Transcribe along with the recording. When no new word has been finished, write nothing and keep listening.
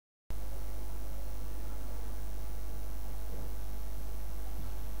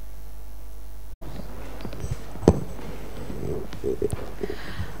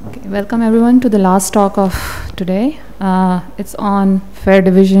Welcome everyone to the last talk of today. It's on fair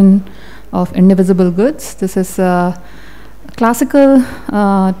division of indivisible goods. This is a classical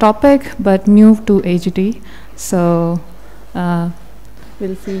topic but new to AGT. So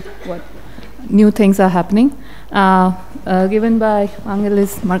we'll see what new things are happening. Given by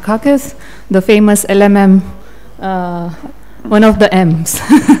Vangelis Markakis, the famous LMM, one of the M's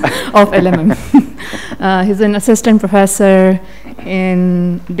of LMM. He's an assistant professor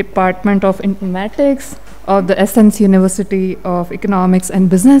in Department of Informatics of the Athens University of Economics and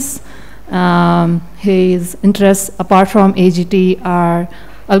Business. His interests, apart from AGT, are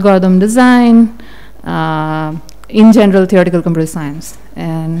algorithm design, in general theoretical computer science.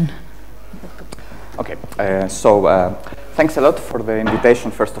 And okay, thanks a lot for the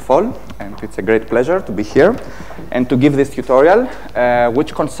invitation, first of all, and it's a great pleasure to be here and to give this tutorial,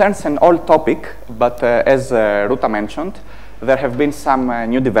 which concerns an old topic, but as Ruta mentioned, there have been some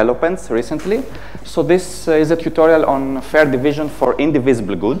new developments recently. So this is a tutorial on fair division for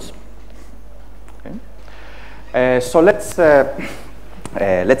indivisible goods. Okay. So let's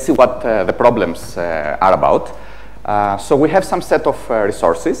see what the problems are about. So we have some set of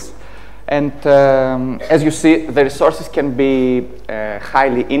resources. And as you see, the resources can be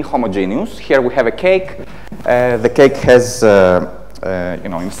highly inhomogeneous. Here we have a cake. The cake has,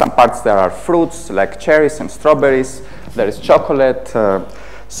 in some parts there are fruits like cherries and strawberries. There is chocolate.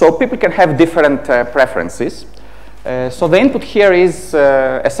 So people can have different preferences. So the input here is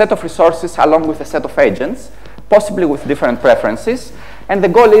a set of resources along with a set of agents, possibly with different preferences. And the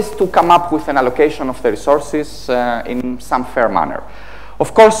goal is to come up with an allocation of the resources in some fair manner.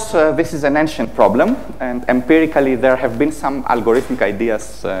 Of course, this is an ancient problem, and empirically there have been some algorithmic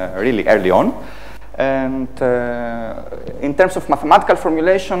ideas really early on. And in terms of mathematical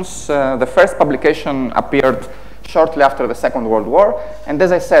formulations, the first publication appeared shortly after the Second World War. And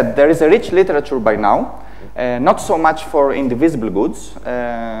as I said, there is a rich literature by now, not so much for indivisible goods.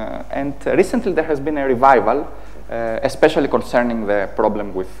 And recently there has been a revival, especially concerning the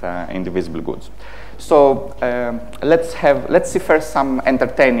problem with indivisible goods. So let's see first some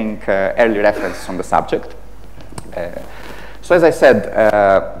entertaining early references on the subject. So as I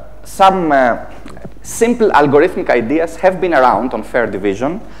said, some simple algorithmic ideas have been around on fair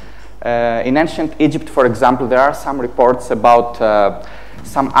division. In ancient Egypt, for example, there are some reports about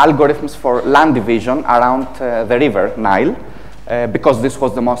some algorithms for land division around the river Nile, because this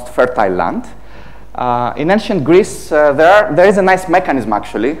was the most fertile land. In ancient Greece, there is a nice mechanism,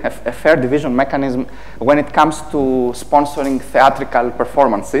 actually, a fair division mechanism when it comes to sponsoring theatrical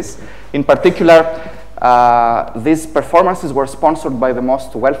performances. In particular, these performances were sponsored by the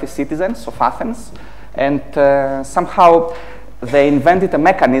most wealthy citizens of Athens, and somehow they invented a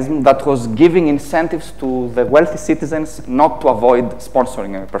mechanism that was giving incentives to the wealthy citizens not to avoid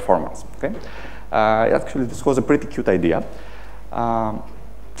sponsoring a performance. Okay? Actually, this was a pretty cute idea.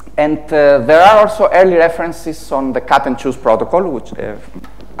 And there are also early references on the cut and choose protocol, which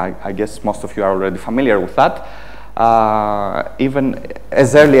I guess most of you are already familiar with that. Even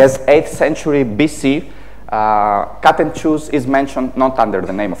as early as 8th century BC, cut and choose is mentioned not under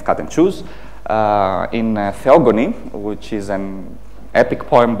the name of cut and choose, in Theogony, which is an epic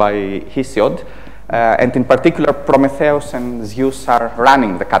poem by Hesiod. And in particular, Prometheus and Zeus are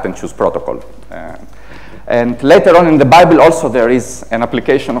running the cut and choose protocol. And later on in the Bible also there is an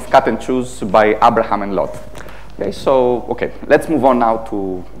application of cut and choose by Abraham and Lot. Okay, so let's move on now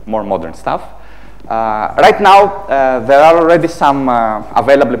to more modern stuff. Right now there are already some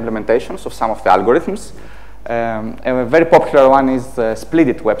available implementations of some of the algorithms. A very popular one is the Split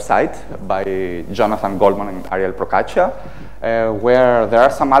It website by Jonathan Goldman and Ariel Procaccia, where there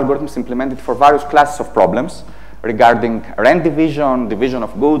are some algorithms implemented for various classes of problems regarding rent division, division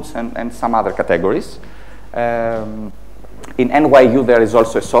of goods, and some other categories. In NYU, there is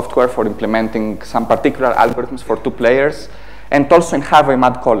also a software for implementing some particular algorithms for 2 players. And also in Harvard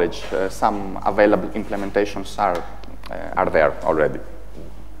Mad College, some available implementations are there already.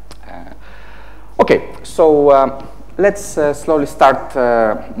 Okay, so let's slowly start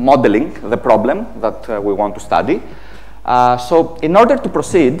modeling the problem that we want to study. So in order to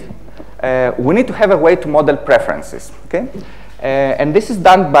proceed, we need to have a way to model preferences. Okay? And this is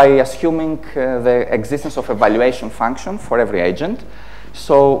done by assuming the existence of a valuation function for every agent.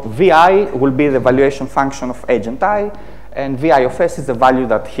 So VI will be the valuation function of agent I, and VI of S is the value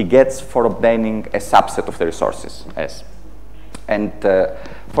that he gets for obtaining a subset of the resources S. And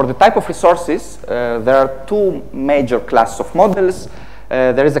for the type of resources, there are 2 major classes of models.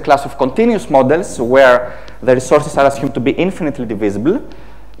 There is a class of continuous models where the resources are assumed to be infinitely divisible.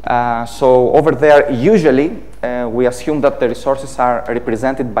 So over there, usually, we assume that the resources are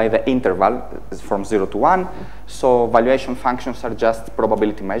represented by the interval from 0 to 1. So valuation functions are just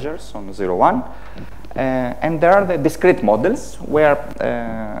probability measures on 0, 1. And there are the discrete models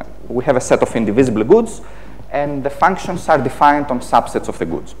where we have a set of indivisible goods, and the functions are defined on subsets of the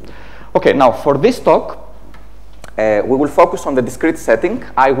goods. Okay, now for this talk, we will focus on the discrete setting.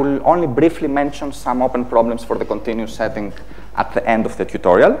 I will only briefly mention some open problems for the continuous setting at the end of the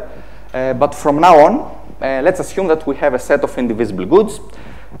tutorial. But from now on, let's assume that we have a set of indivisible goods,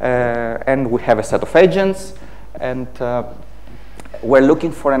 and we have a set of agents, and we're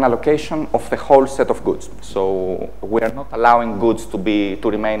looking for an allocation of the whole set of goods. So we are not allowing goods to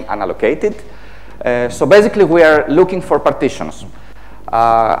remain unallocated. So basically, we are looking for partitions.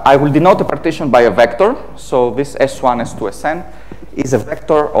 I will denote a partition by a vector. So this S1, S2, Sn is a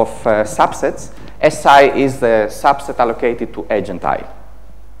vector of subsets. Si is the subset allocated to agent I.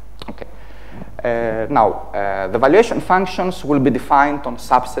 Okay. Now, the valuation functions will be defined on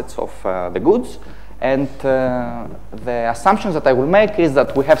subsets of the goods. And the assumptions that I will make is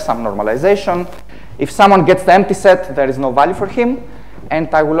that we have some normalization. If someone gets the empty set, there is no value for him.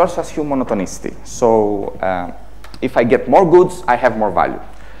 And I will also assume monotonicity. So if I get more goods, I have more value.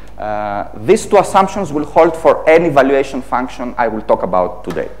 These two assumptions will hold for any valuation function I will talk about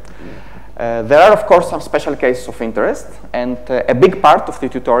today. There are, of course, some special cases of interest. And a big part of the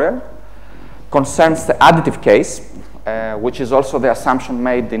tutorial concerns the additive case, which is also the assumption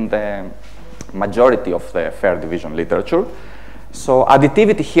made in the majority of the fair division literature. So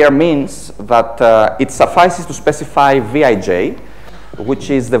additivity here means that it suffices to specify Vij, which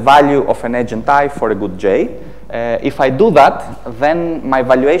is the value of an agent I for a good J. If I do that, then my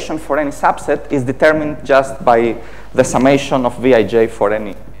valuation for any subset is determined just by the summation of Vij for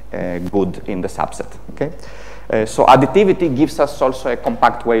any good in the subset. Okay? So additivity gives us also a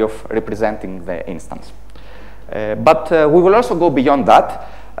compact way of representing the instance. But we will also go beyond that.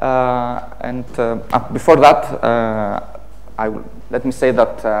 Before that, let me say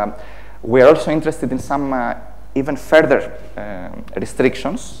that we are also interested in some even further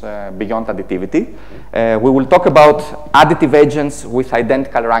restrictions beyond additivity. We will talk about additive agents with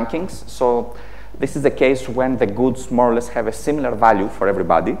identical rankings. So this is the case when the goods more or less have a similar value for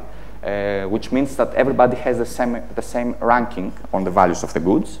everybody, which means that everybody has the same ranking on the values of the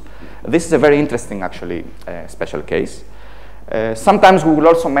goods. This is a very interesting, actually, special case. Sometimes we will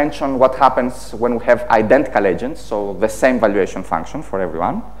also mention what happens when we have identical agents, so the same valuation function for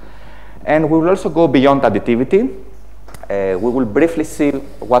everyone. And we will also go beyond additivity. We will briefly see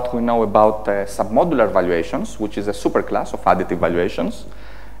what we know about submodular valuations, which is a superclass of additive valuations.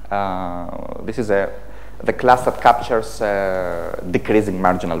 This is the class that captures decreasing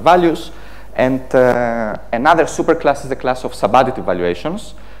marginal values. And another superclass is the class of subadditive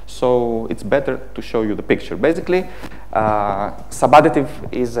valuations. So it's better to show you the picture. Basically, subadditive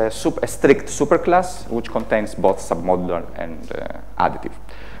is a strict superclass which contains both submodular and additive.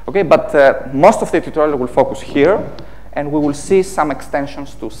 Okay, but most of the tutorial will focus here, and we will see some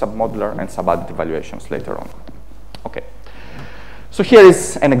extensions to submodular and subadditive valuations later on. Okay. So here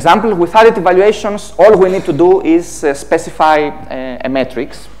is an example. With additive valuations, all we need to do is specify a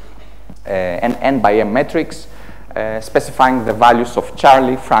matrix, an n by m matrix, specifying the values of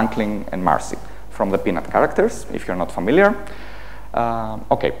Charlie, Franklin, and Marcy from the peanut characters, if you're not familiar.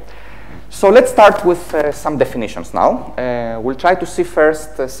 Okay. So let's start with some definitions now. We'll try to see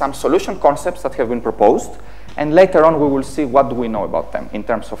first some solution concepts that have been proposed, and later on we will see what do we know about them in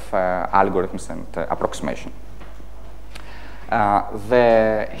terms of algorithms and approximation.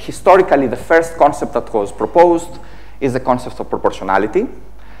 Historically, the first concept that was proposed is the concept of proportionality.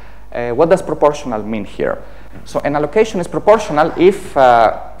 What does proportional mean here? So an allocation is proportional if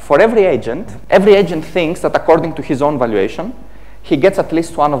for every agent thinks that according to his own valuation, he gets at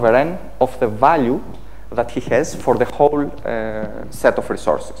least 1 over n of the value that he has for the whole set of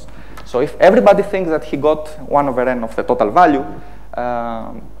resources. So if everybody thinks that he got 1 over n of the total value,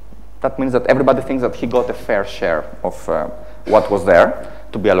 that means that everybody thinks that he got a fair share of what was there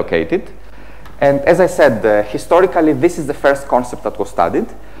to be allocated. And as I said, historically, this is the first concept that was studied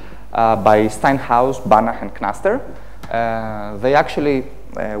by Steinhaus, Banach, and Knaster. They actually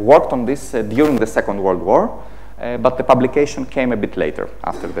worked on this during the Second World War, but the publication came a bit later,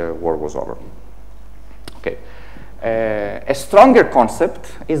 after the war was over. Okay. A stronger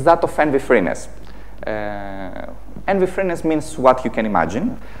concept is that of envy-freeness. Envy-freeness means what you can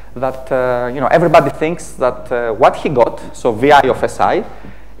imagine, that everybody thinks that what he got, so Vi of Si,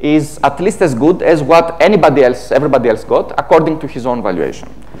 is at least as good as what everybody else got, according to his own valuation.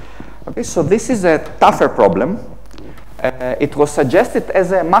 Okay, so this is a tougher problem It was suggested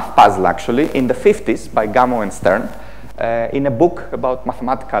as a math puzzle, actually, in the 50s by Gamow and Stern in a book about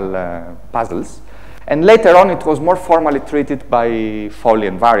mathematical puzzles. And later on, it was more formally treated by Foley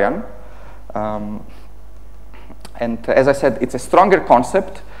and Varian. And as I said, it's a stronger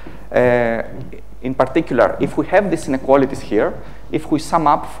concept. In particular, if we have these inequalities here, if we sum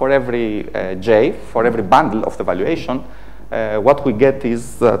up for every j, for every bundle of the valuation, what we get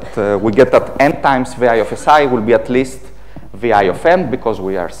is that we get that n times vi of si will be at least vi of m, because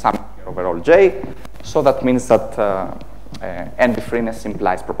we are summing over all j. So that means that envy-freeness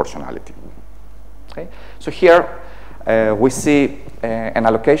implies proportionality. Okay? So here we see an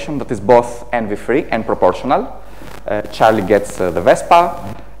allocation that is both envy-free and proportional. Charlie gets the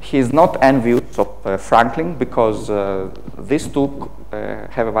Vespa. He is not envious of Franklin because these two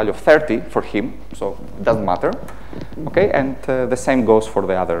have a value of 30 for him, so it doesn't matter. Okay, and the same goes for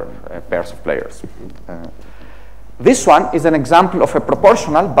the other pairs of players. This one is an example of a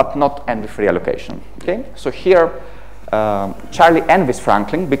proportional but not envy-free allocation. Okay, so here Charlie envies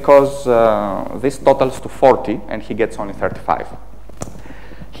Franklin because this totals to 40 and he gets only 35.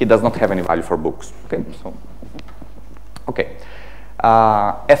 He does not have any value for books. Okay, so okay.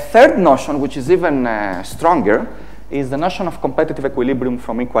 A third notion, which is even stronger, is the notion of competitive equilibrium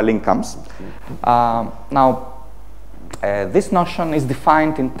from equal incomes. Now, this notion is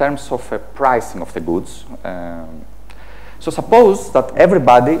defined in terms of pricing of the goods. So suppose that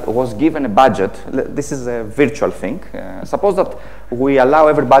everybody was given a budget. This is a virtual thing. Suppose that we allow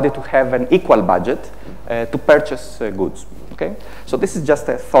everybody to have an equal budget to purchase goods. Okay? So this is just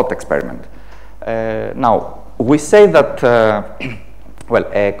a thought experiment. Now, we say that well,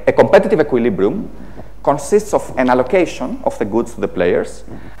 a competitive equilibrium consists of an allocation of the goods to the players,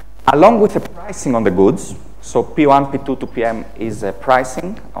 along with a pricing on the goods. So P1, P2 to PM is a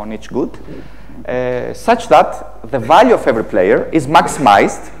pricing on each good, such that the value of every player is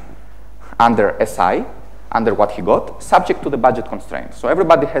maximized under SI, under what he got, subject to the budget constraints. So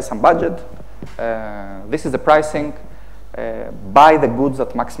everybody has some budget. This is the pricing. Buy the goods that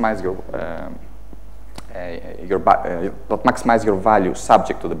maximize that maximize your value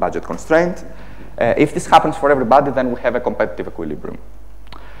subject to the budget constraint. If this happens for everybody, then we have a competitive equilibrium.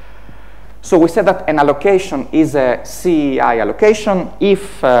 So we said that an allocation is a CEI allocation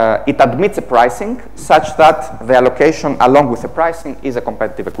if it admits a pricing such that the allocation along with the pricing is a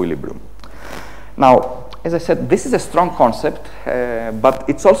competitive equilibrium. Now, as I said, this is a strong concept, but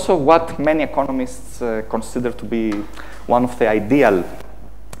it's also what many economists consider to be one of the ideal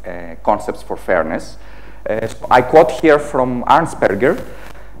concepts for fairness. So I quote here from Arnsperger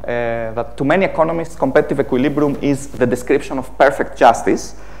that to many economists, competitive equilibrium is the description of perfect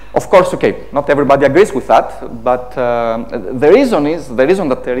justice. Of course, okay, not everybody agrees with that, but the reason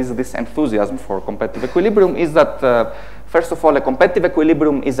that there is this enthusiasm for competitive equilibrium is that, first of all, a competitive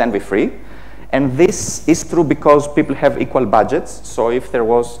equilibrium is envy-free, and this is true because people have equal budgets. So if there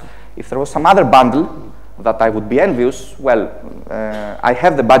was some other bundle that I would be envious, well, I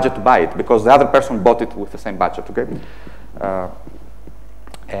have the budget to buy it because the other person bought it with the same budget, okay?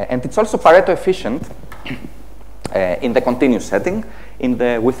 And it's also Pareto efficient in the continuous setting.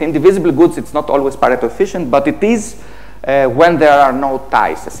 With indivisible goods, it's not always Pareto efficient, but it is when there are no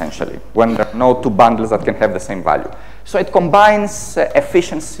ties, essentially, when there are no two bundles that can have the same value. So it combines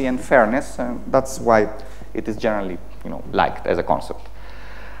efficiency and fairness, and that's why it is generally, liked as a concept.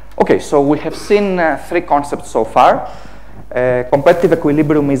 Okay, so we have seen three concepts so far. Competitive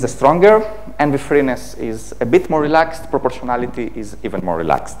equilibrium is stronger, envy-freeness is a bit more relaxed, proportionality is even more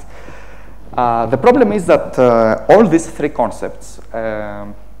relaxed. The problem is that all these three concepts,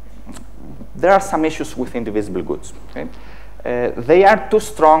 there are some issues with indivisible goods. Okay? They are too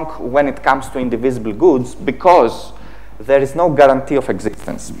strong when it comes to indivisible goods because there is no guarantee of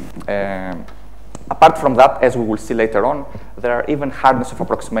existence. Apart from that, as we will see later on, there are even hardness of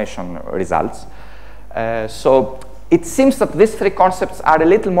approximation results. So it seems that these three concepts are a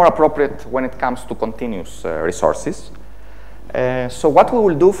little more appropriate when it comes to continuous resources. So what we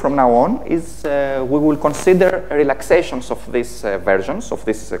will do from now on is we will consider relaxations of these versions of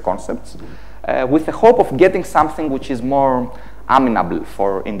these concepts with the hope of getting something which is more amenable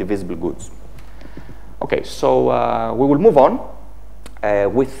for indivisible goods. Okay, so we will move on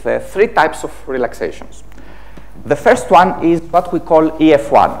with three types of relaxations. The first one is what we call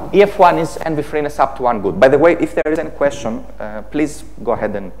EF1. EF1 is envy-freeness up to one good. By the way, if there is any question, please go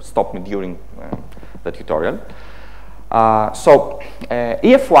ahead and stop me during the tutorial. So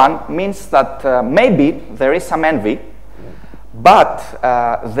EF1 means that maybe there is some envy, but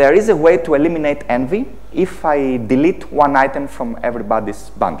there is a way to eliminate envy if I delete one item from everybody's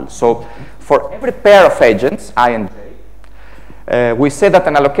bundle. So for every pair of agents, I and j, we say that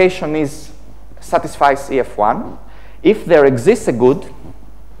an allocation satisfies EF1 if there exists a good,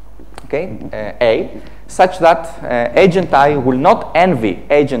 okay, A, such that agent I will not envy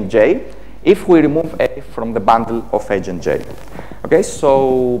agent J if we remove A from the bundle of agent J. Okay,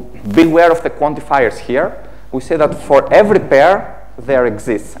 so beware of the quantifiers here. We say that for every pair there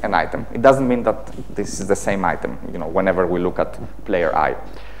exists an item. It doesn't mean that this is the same item, you know, whenever we look at player I.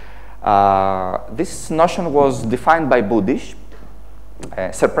 This notion was defined by Budish,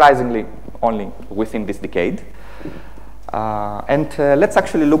 surprisingly only within this decade. Let's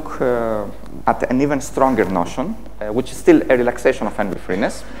actually look at an even stronger notion, which is still a relaxation of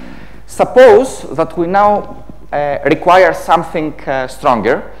envy-freeness. Suppose that we now require something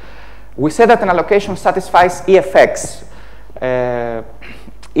stronger. We say that an allocation satisfies EFX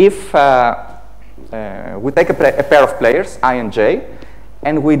if we take a pair of players, I and J,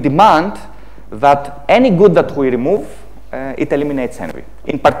 and we demand that any good that we remove, it eliminates envy.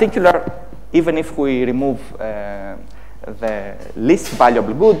 In particular, even if we remove the least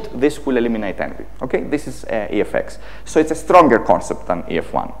valuable good, this will eliminate envy. Okay, this is EFX. So it's a stronger concept than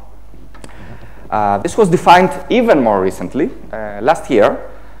EF1. This was defined even more recently, last year,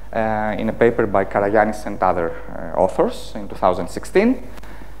 in a paper by Karagiannis and other authors in 2016.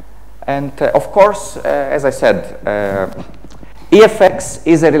 And of course, as I said, EFX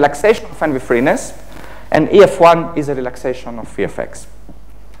is a relaxation of envy-freeness, and EF1 is a relaxation of EFX.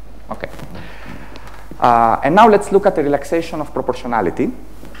 Okay. And now let's look at the relaxation of proportionality.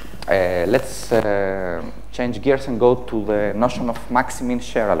 Let's change gears and go to the notion of max-min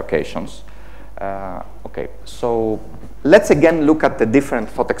share allocations. Okay, so let's again look at the different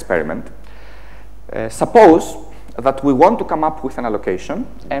thought experiment. Suppose that we want to come up with an allocation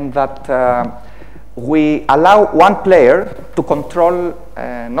and that we allow one player to control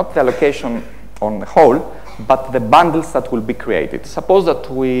not the allocation on the whole, but the bundles that will be created. Suppose that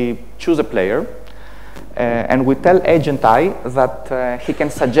we choose a player and we tell agent I that he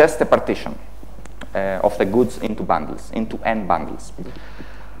can suggest a partition of the goods into bundles, into n bundles.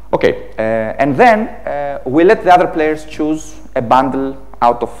 Okay, and then we let the other players choose a bundle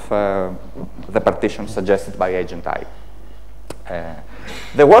out of the partition suggested by agent I.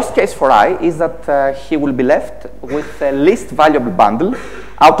 The worst case for I is that he will be left with the least valuable bundle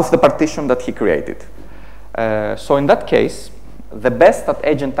out of the partition that he created. So in that case, the best that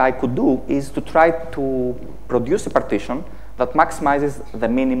agent I could do is to try to produce a partition that maximizes the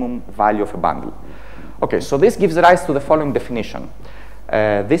minimum value of a bundle. Okay, so this gives rise to the following definition.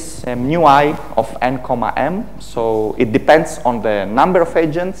 This mu I of n comma m, so it depends on the number of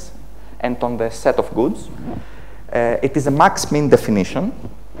agents and on the set of goods. It is a max-min definition.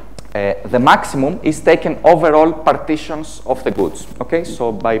 The maximum is taken over all partitions of the goods. Okay,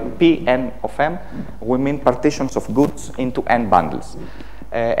 so by Pn of m, we mean partitions of goods into n bundles.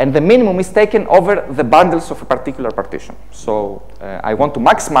 And the minimum is taken over the bundles of a particular partition. So I want to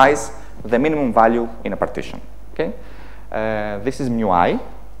maximize the minimum value in a partition. Okay, this is mu I.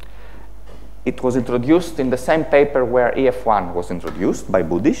 It was introduced in the same paper where EF1 was introduced by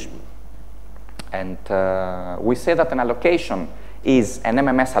Budish. And we say that an allocation is an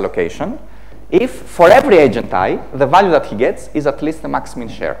MMS allocation if for every agent I, the value that he gets is at least the max-min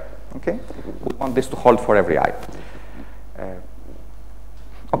share. Okay, we want this to hold for every I.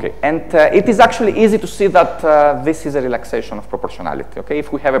 Okay, and it is actually easy to see that this is a relaxation of proportionality. Okay,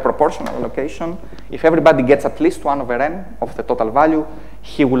 if we have a proportional allocation, if everybody gets at least 1 over n of the total value,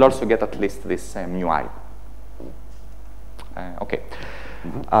 he will also get at least this mu I. Okay.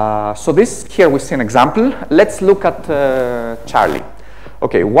 So this here we see an example. Let's look at Charlie.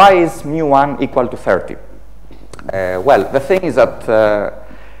 Okay, why is mu1 equal to 30? Well, the thing is that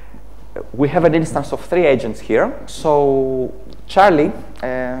we have an instance of 3 agents here. So Charlie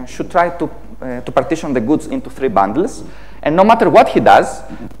should try to partition the goods into 3 bundles. And no matter what he does,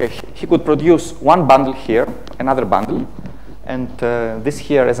 he could produce one bundle here, another bundle, and this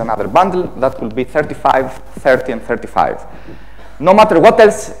here is another bundle. That will be 35, 30, and 35. No matter what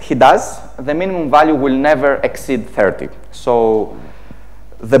else he does, the minimum value will never exceed 30. So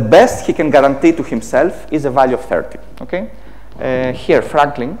the best he can guarantee to himself is a value of 30. Okay? Here,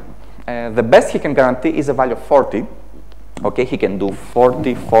 Franklin, the best he can guarantee is a value of 40. Okay, he can do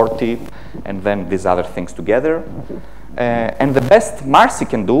 40, 40, and then these other things together. And the best Marcy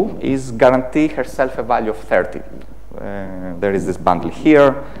can do is guarantee herself a value of 30. There is this bundle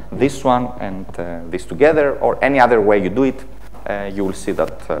here, this one, and this together, or any other way you do it. You will see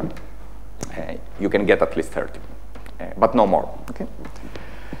that you can get at least 30, but no more. Okay.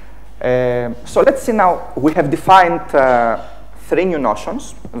 So let's see now. We have defined 3 new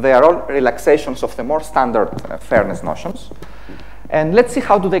notions. They are all relaxations of the more standard fairness notions. And let's see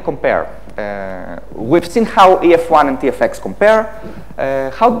how do they compare. We've seen how EF1 and TFX compare.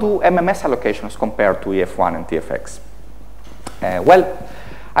 How do MMS allocations compare to EF1 and TFX? Well,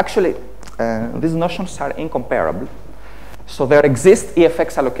 actually, these notions are incomparable. So there exist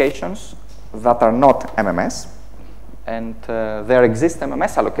EFX allocations that are not MMS, and there exist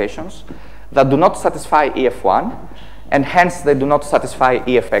MMS allocations that do not satisfy EF1, and hence they do not satisfy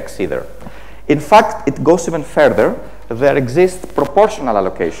EFX either. In fact, it goes even further. There exist proportional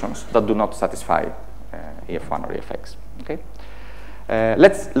allocations that do not satisfy EF1 or EFX. Okay?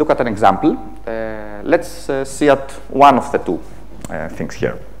 Let's look at an example. Let's see at one of the two things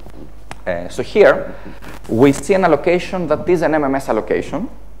here. So here, we see an allocation that is an MMS allocation.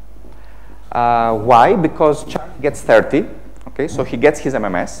 Why? Because Charlie gets 30. Okay, so he gets his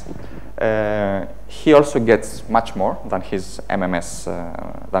MMS. He also gets much more than his MMS,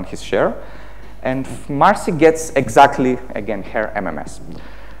 than his share. And Marcy gets exactly, again, her MMS.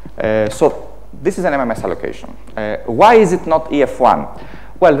 So this is an MMS allocation. Why is it not EF1?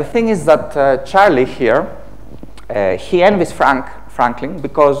 Well, the thing is that Charlie here, he envies Franklin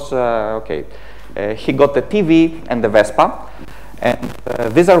because, he got the TV and the Vespa. And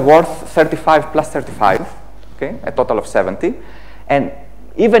these are worth 35 plus 35, okay, a total of 70. And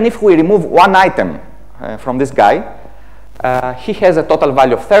even if we remove one item from this guy, he has a total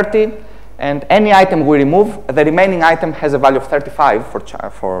value of 30. And any item we remove, the remaining item has a value of 35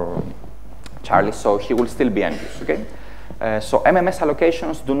 for Charlie, so he will still be envious. Okay? So MMS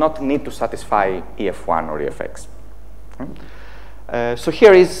allocations do not need to satisfy EF1 or EFX. So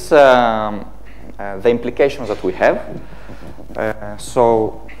here is the implications that we have.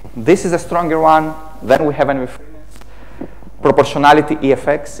 So this is a stronger one. Then we have envy-freeness. Proportionality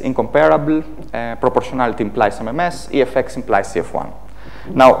EFX, incomparable. Proportionality implies MMS. EFX implies EF1.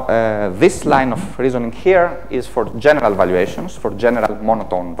 Now, this line of reasoning here is for general valuations, for general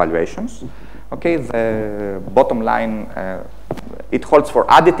monotone valuations. Okay, the bottom line, it holds for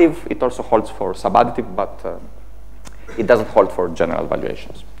additive, it also holds for subadditive, but it doesn't hold for general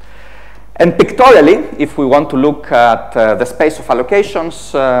valuations. And pictorially, if we want to look at the space of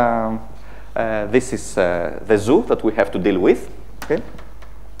allocations, this is the zoo that we have to deal with. Okay.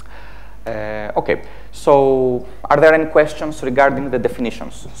 Okay, so are there any questions regarding the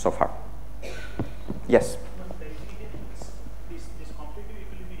definitions so far? Yes? This competitive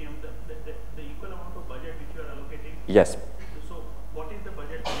equilibrium, the equal amount of budget which you are allocating. Yes. So what is the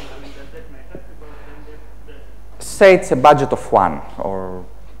budget? I mean, does that matter? Because then say it's a budget of 1, or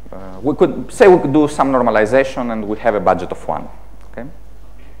we could say we could do some normalization and we have a budget of 1. Okay?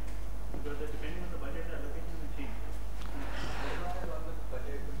 Because depending on the budget, the allocation will change.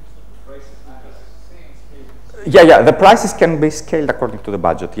 Yeah, the prices can be scaled according to the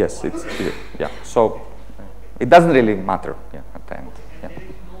budget. Yes, it's yeah. So it doesn't really matter. Yeah, at the end. And there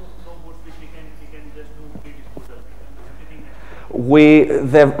is no goods which we can just do pre-disposal.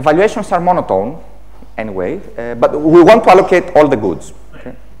 The valuations are monotone anyway, but we want to allocate all the goods.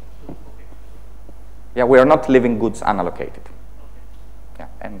 Okay. Yeah, we are not leaving goods unallocated. Yeah,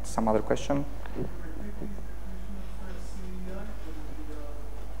 and some other question.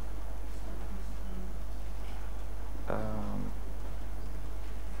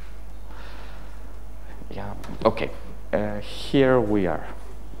 Yeah, okay, here we are.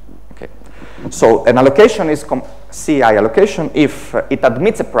 Okay, so an allocation is CI allocation if it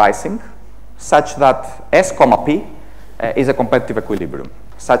admits a pricing such that S comma P is a competitive equilibrium,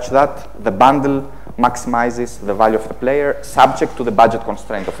 such that the bundle maximizes the value of the player subject to the budget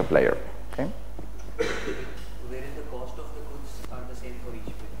constraint of the player. Okay? Wherein the cost of the goods are the same for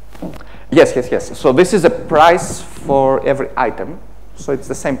each player. Yes. So this is a price for every item, so it's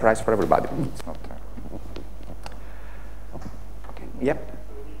the same price for everybody. It's not. Yep. So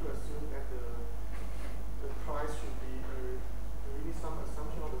we need to assume that the price should be, we need some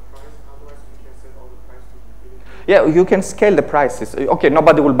assumption of the price, otherwise we can set all the price to infinity. Yeah, you can scale the prices. Okay,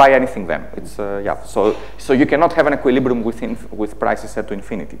 nobody will buy anything then. It's yeah. So you cannot have an equilibrium with prices set to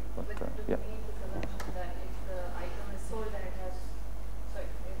infinity. But, yeah. That if the item is sold, then it has. Sorry,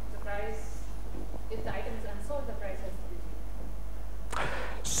 if the item is unsold, the price has to be zero.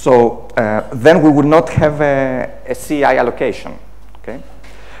 So then we would not have a CI allocation. Okay.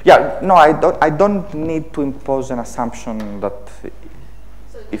 Yeah. No, I don't need to impose an assumption that.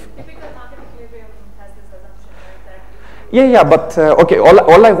 So if typical market equilibrium has this assumption, right? That yeah. But okay.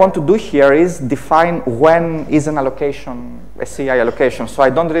 All I want to do here is define when is an allocation a CI allocation. So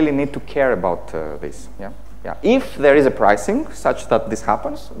I don't really need to care about this. Yeah. Yeah. If there is a pricing such that this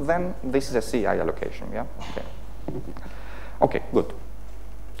happens, then this is a CI allocation. Yeah. Okay. Okay. Good.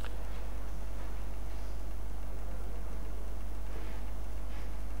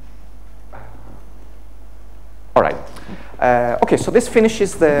 All right. Okay, so this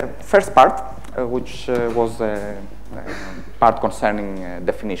finishes the first part, which was part concerning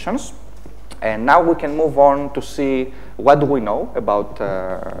definitions. And now we can move on to see what do we know about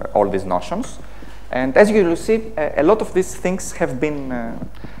all these notions. And as you will see, a lot of these things have been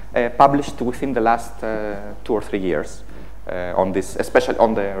published within the last 2 or 3 years on this, especially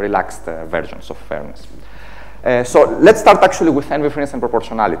on the relaxed versions of fairness. So let's start actually with envy-freeness and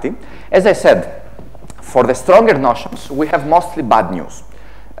proportionality. As I said, for the stronger notions, we have mostly bad news.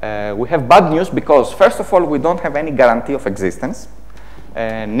 We have bad news because, first of all, we don't have any guarantee of existence,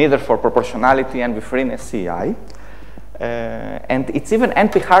 neither for proportionality, envy-freeness, CI. And it's even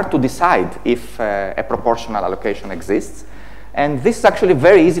NP hard to decide if a proportional allocation exists. And this is actually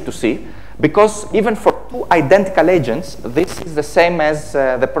very easy to see, because even for 2 identical agents, this is the same as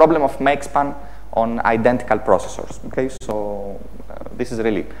the problem of makespan on identical processors. Okay, so this is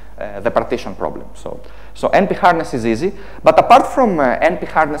really the partition problem. So NP hardness is easy, but apart from NP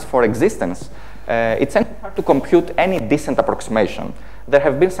hardness for existence, it's NP hard to compute any decent approximation. There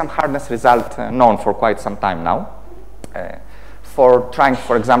have been some hardness results known for quite some time now for trying,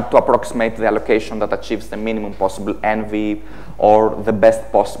 for example, to approximate the allocation that achieves the minimum possible envy or the best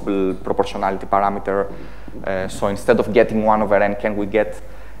possible proportionality parameter. So instead of getting 1 over n, can we get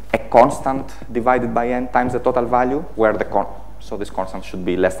a constant divided by n times the total value, where so this constant should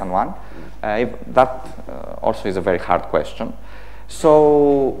be less than 1. That also is a very hard question.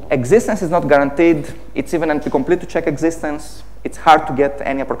 So existence is not guaranteed. It's even NP-complete to check existence. It's hard to get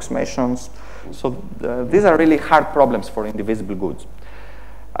any approximations. So these are really hard problems for indivisible goods.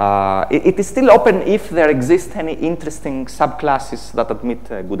 It is still open if there exist any interesting subclasses that admit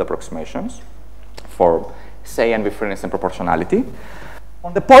good approximations for, say, envy-freeness and proportionality.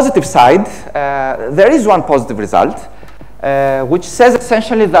 On the positive side, there is one positive result, which says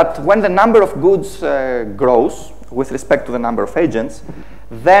essentially that when the number of goods grows with respect to the number of agents,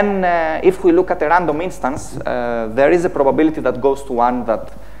 then if we look at a random instance, there is a probability that goes to 1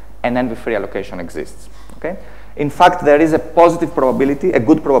 that an envy-free allocation exists. Okay? In fact, there is a positive probability, a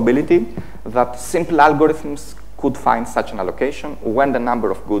good probability, that simple algorithms could find such an allocation when the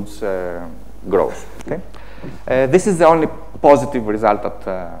number of goods grows. Okay? This is the only positive result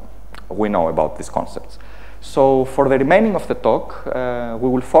that we know about these concepts. So for the remaining of the talk, we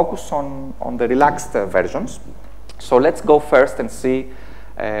will focus on the relaxed versions. So let's go first and see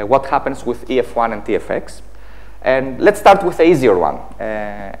what happens with EF1 and TFX. And let's start with the easier one,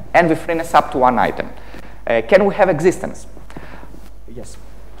 envy-freeness up to 1 item. Can we have existence? Yes.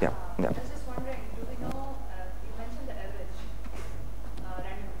 Yeah. I was just wondering, do we know, you mentioned the average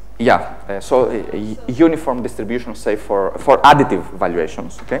randomness. Yeah, so uniform distribution, say, for additive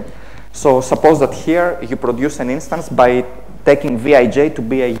valuations, okay? So suppose that here you produce an instance by taking Vij to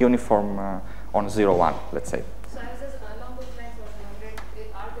be a uniform on 0, 1, let's say. So I was just, along those lines, I was wondering,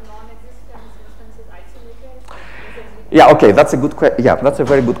 are the non-existent instances isolated? Yeah, okay, that's a good that's a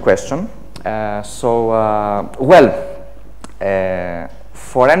very good question.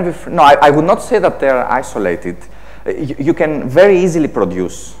 For envy, no, I would not say that they're isolated. You can very easily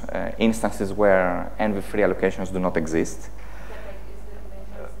produce instances where envy-free allocations do not exist.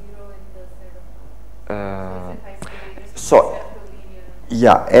 So,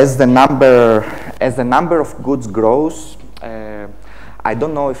 yeah, as the number of goods grows, I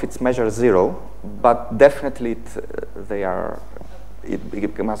don't know if it's measured 0, but definitely it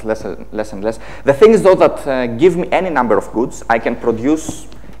becomes less and less. The thing is, though, that give me any number of goods, I can produce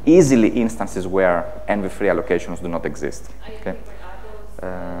easily instances where envy-free allocations do not exist. Okay.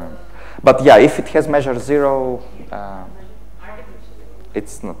 But yeah, if it has measure 0,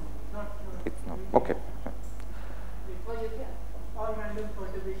 it's not. It's not. Okay.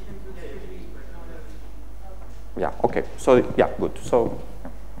 Yeah. Okay. So yeah, good. So.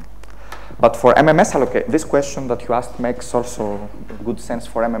 But for MMS allocation, this question that you asked makes also good sense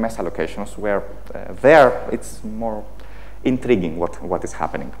for MMS allocations, where there it's more intriguing what is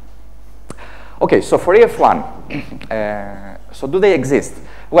happening. Okay, so for EF1, so do they exist?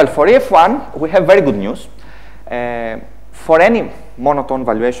 Well, for EF1, we have very good news. For any monotone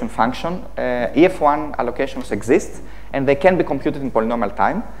valuation function, EF1 allocations exist, and they can be computed in polynomial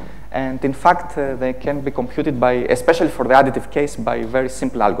time. And in fact, they can be computed by, especially for the additive case, by very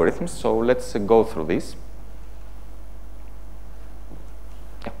simple algorithms. So let's go through this.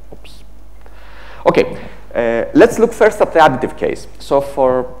 Yeah, oops. Okay, let's look first at the additive case. So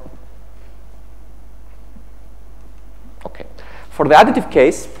for the additive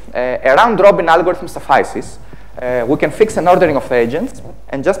case, a round-robin algorithm suffices. We can fix an ordering of the agents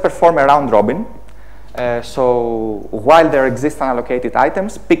and just perform a round-robin. So while there exist unallocated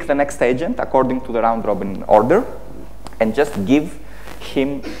items, pick the next agent according to the round-robin order, and just give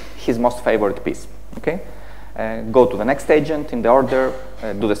him his most favorite piece. Okay? Go to the next agent in the order,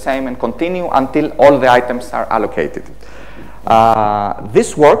 do the same, and continue until all the items are allocated.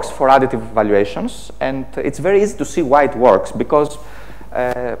 This works for additive valuations, and it's very easy to see why it works, because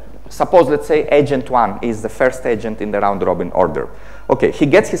suppose, let's say, agent 1 is the first agent in the round-robin order. Okay, he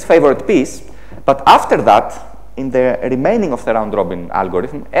gets his favorite piece, but after that, in the remaining of the round-robin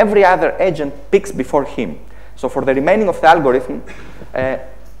algorithm, every other agent picks before him. So for the remaining of the algorithm,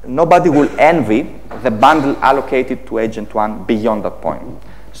 nobody will envy the bundle allocated to agent 1 beyond that point.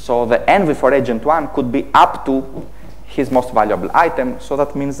 So the envy for agent 1 could be up to his most valuable item, so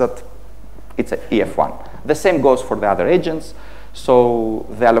that means that it's a EF1. The same goes for the other agents, so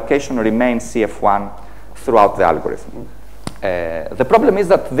the allocation remains CF1 throughout the algorithm. The problem is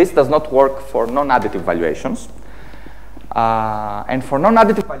that this does not work for non-additive valuations. And for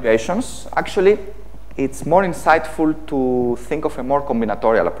non-additive valuations, actually, it's more insightful to think of a more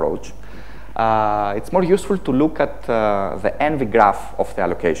combinatorial approach. It's more useful to look at the envy graph of the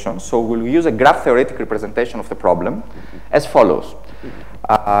allocation. So we'll use a graph theoretic representation of the problem as follows.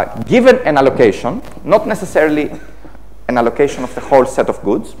 Given an allocation, not necessarily an allocation of the whole set of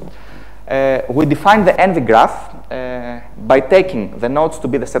goods, we define the envy graph by taking the nodes to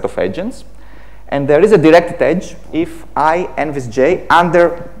be the set of agents, and there is a directed edge if I envies j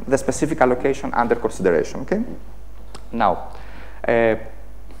under the specific allocation under consideration. Okay? Now,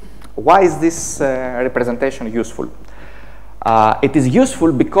 why is this representation useful? It is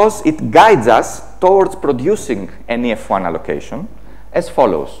useful because it guides us towards producing an EF1 allocation as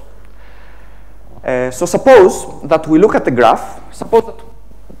follows. So suppose that we look at the graph, suppose that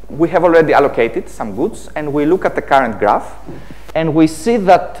we have already allocated some goods, and we look at the current graph, and we see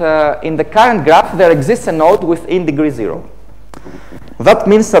that in the current graph there exists a node with in degree 0. That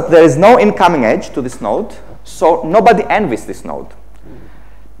means that there is no incoming edge to this node, so nobody envies this node.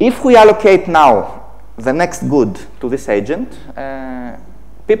 If we allocate now the next good to this agent,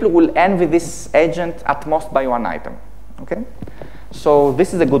 people will envy this agent at most by one item. Okay? So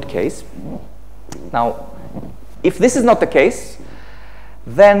this is a good case. Now, if this is not the case,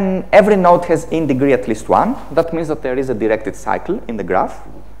 then every node has in degree at least 1. That means that there is a directed cycle in the graph.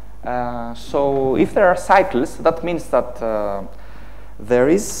 So if there are cycles, that means that there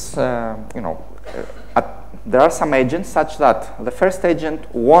is, there are some agents such that the first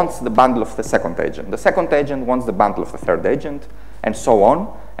agent wants the bundle of the second agent. The second agent wants the bundle of the third agent, and so on.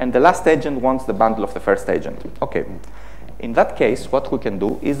 And the last agent wants the bundle of the first agent. Okay. In that case, what we can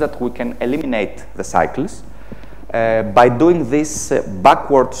do is that we can eliminate the cycles by doing these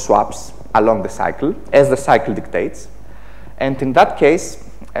backward swaps along the cycle, as the cycle dictates. And in that case,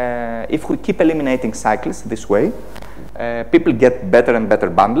 if we keep eliminating cycles this way, people get better and better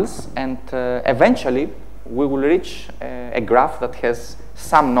bundles, and eventually we will reach a graph that has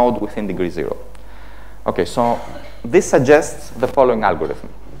some node within degree 0. Okay, so this suggests the following algorithm.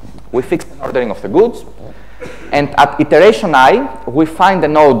 We fix the ordering of the goods, and at iteration I, we find a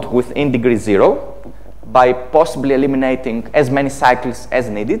node within degree 0 by possibly eliminating as many cycles as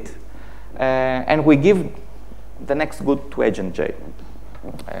needed, and we give the next good to agent j.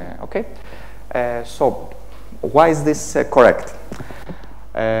 Okay, so why is this correct?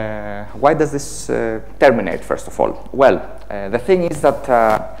 Why does this terminate, first of all? Well, the thing is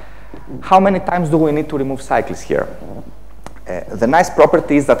that how many times do we need to remove cycles here? The nice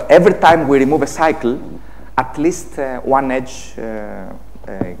property is that every time we remove a cycle, at least one edge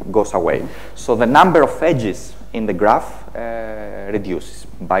goes away. So the number of edges in the graph reduces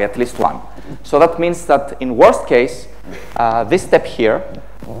by at least 1. So that means that in worst case, this step here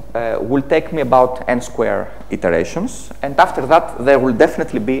will take me about n square iterations, and after that there will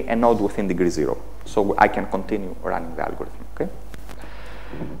definitely be a node within degree 0. So I can continue running the algorithm. Okay.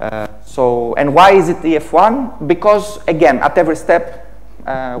 And why is it EF1? Because again, at every step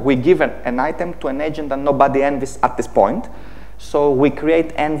we give an item to an agent that nobody envies at this point. So we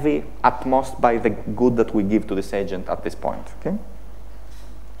create envy at most by the good that we give to this agent at this point. Okay.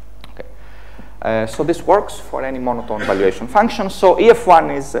 Okay. So this works for any monotone valuation function. So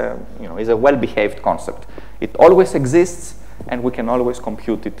EF1 is a well-behaved concept. It always exists, and we can always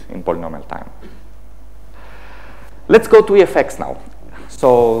compute it in polynomial time. Let's go to EFX now.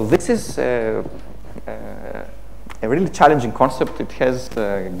 So this is a really challenging concept. It has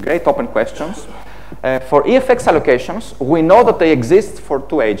great open questions. For EFX allocations, we know that they exist for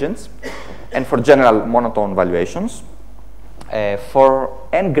 2 agents and for general monotone valuations. For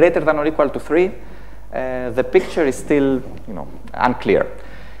n greater than or equal to 3, the picture is still unclear.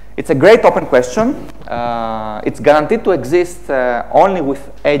 It's a great open question. It's guaranteed to exist only with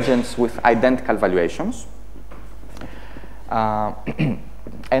agents with identical valuations.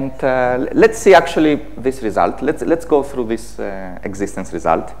 And let's see actually this result. Let's go through this existence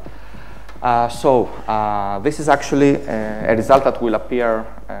result. This is actually a result that will appear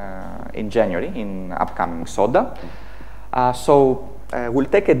in January in upcoming SODA. We'll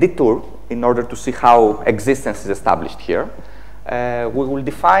take a detour in order to see how existence is established here. We will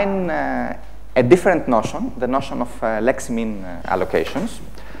define a different notion, the notion of Lexi-mean allocations,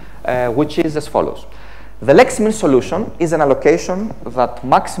 which is as follows. The Lexi-mean solution is an allocation that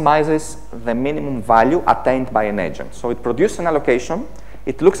maximizes the minimum value attained by an agent. So it produces an allocation,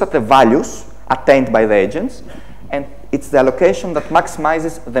 it looks at the values attained by the agents, and it's the allocation that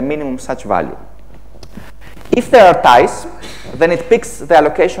maximizes the minimum such value. If there are ties, then it picks the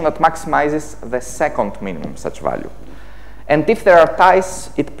allocation that maximizes the second minimum such value. And if there are ties,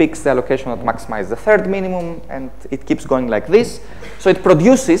 it picks the allocation that maximizes the third minimum, and it keeps going like this. So it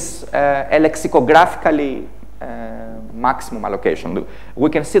produces a lexicographically maximum allocation. We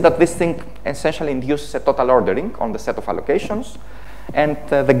can see that this thing essentially induces a total ordering on the set of allocations, and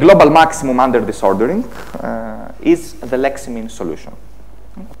the global maximum under this ordering is the Lexi-mean solution.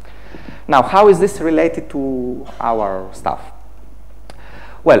 Now, how is this related to our stuff?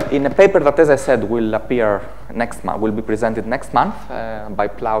 Well, in a paper that, as I said, will appear next month, will be presented next month by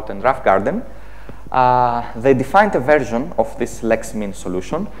Plaut and Ravgarden, they defined a version of this Lexi-mean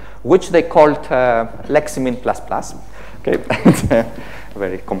solution, which they called Lexi-mean plus plus. Okay, it's a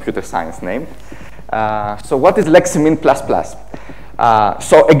very computer science name. So what is Lexi-mean plus plus?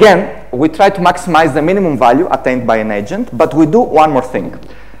 So again, we try to maximize the minimum value attained by an agent, but we do one more thing.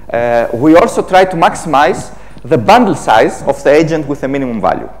 We also try to maximize the bundle size of the agent with a minimum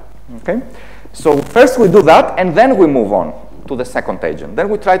value. Okay? So first we do that, and then we move on to the second agent. Then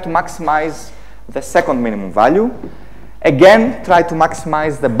we try to maximize the second minimum value. Again, try to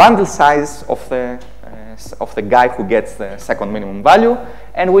maximize the bundle size of the guy who gets the second minimum value,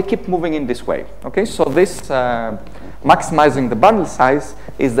 and we keep moving in this way. Okay? So this maximizing the bundle size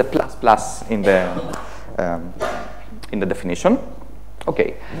is the plus plus in the definition.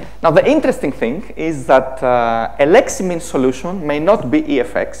 Okay. Now the interesting thing is that a Lexi-mean solution may not be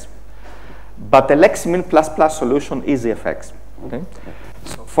EFX, but a Lexi-mean plus plus solution is EFX. Okay.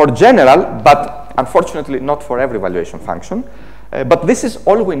 So for general, but unfortunately not for every valuation function, but this is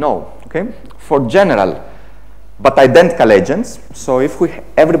all we know. Okay. For general, but identical agents. So if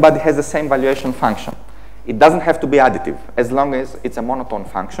everybody has the same valuation function, it doesn't have to be additive as long as it's a monotone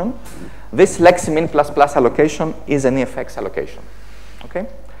function. This Lexi-mean plus plus allocation is an EFX allocation. Okay.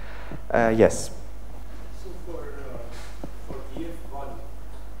 Yes. So for EF1, you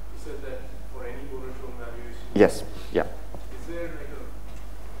said that for any monotone valuation. Yes. Yeah. Is there like a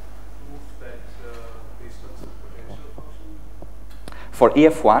proof that based on some potential function? For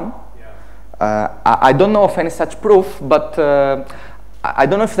EF1, Yeah. I don't know of any such proof, but I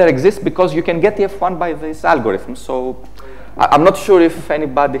don't know if there exists because you can get EF1 by this algorithm. So I'm not sure if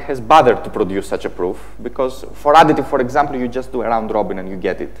anybody has bothered to produce such a proof, because for additive, for example, you just do a round robin and you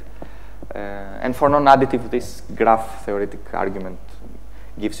get it. And for non-additive, this graph theoretic argument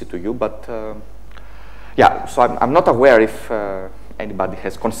gives it to you. But yeah, so I'm not aware if anybody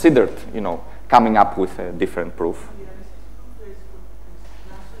has considered, coming up with a different proof.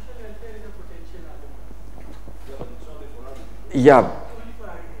 Yeah.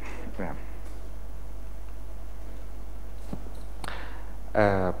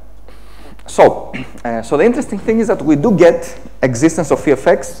 So the interesting thing is that we do get existence of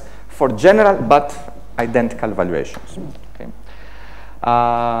EFX for general but identical valuations. Okay.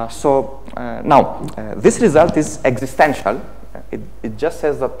 Now, this result is existential. It just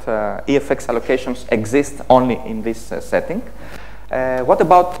says that EFX allocations exist only in this setting. What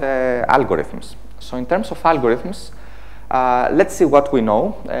about algorithms? So in terms of algorithms, let's see what we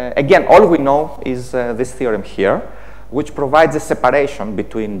know. Again, all we know is this theorem here, which provides a separation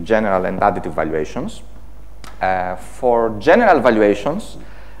between general and additive valuations. For general valuations,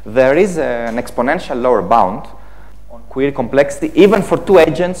 there is an exponential lower bound on query complexity, even for two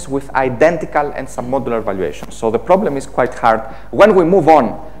agents with identical and submodular valuations. So the problem is quite hard. When we move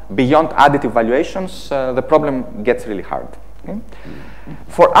on beyond additive valuations, the problem gets really hard. Okay?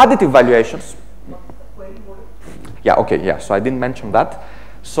 For additive valuations, yeah, okay, yeah, so I didn't mention that.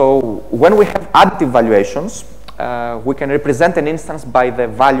 So when we have additive valuations, we can represent an instance by the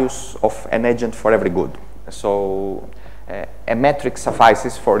values of an agent for every good. So a metric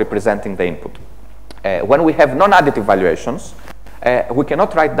suffices for representing the input. When we have non-additive valuations, we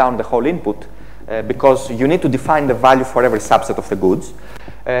cannot write down the whole input because you need to define the value for every subset of the goods.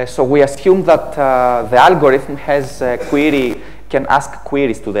 So we assume that the algorithm has a query, can ask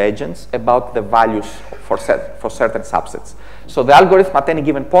queries to the agents about the values for certain subsets. So the algorithm at any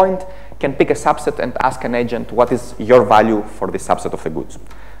given point can pick a subset and ask an agent what is your value for this subset of the goods.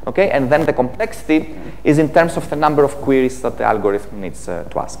 Okay, and then the complexity is in terms of the number of queries that the algorithm needs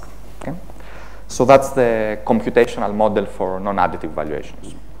to ask. Okay? So that's the computational model for non-additive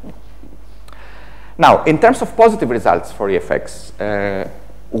valuations. Now, in terms of positive results for EFX,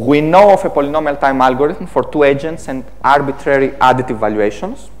 we know of a polynomial time algorithm for two agents and arbitrary additive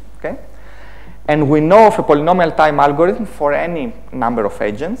valuations. Okay? And we know of a polynomial time algorithm for any number of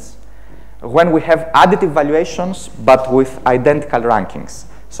agents when we have additive valuations but with identical rankings.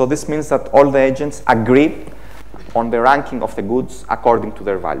 So this means that all the agents agree on the ranking of the goods according to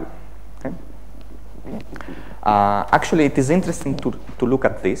their value. Okay? Actually, it is interesting to look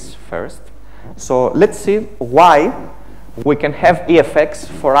at this first. So let's see why we can have EFX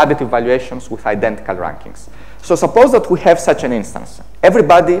for additive valuations with identical rankings. So suppose that we have such an instance.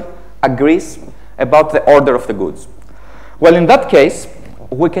 Everybody agrees about the order of the goods. Well, in that case,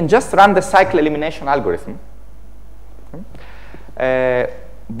 we can just run the cycle elimination algorithm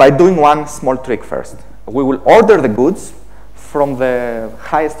by doing one small trick first. We will order the goods from the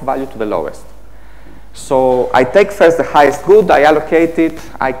highest value to the lowest. So I take first the highest good, I allocate it,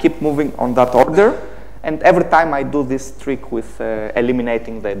 I keep moving on that order, and every time I do this trick with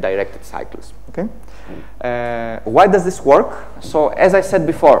eliminating the directed cycles. Okay? Why does this work? So as I said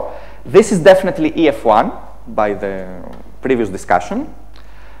before, this is definitely EF1 by the previous discussion.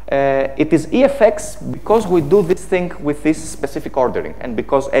 It is EFX because we do this thing with this specific ordering and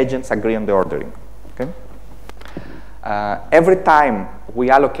because agents agree on the ordering. Okay? Every time we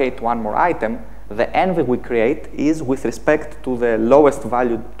allocate one more item, the envy we create is with respect to the lowest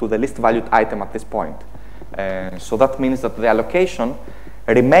value, to the least valued item at this point. So that means that the allocation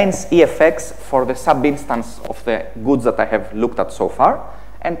remains EFX for the sub-instance of the goods that I have looked at so far,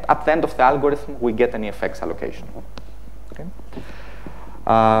 and at the end of the algorithm, we get an EFX allocation. Okay?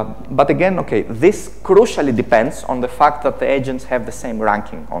 But again, okay, this crucially depends on the fact that the agents have the same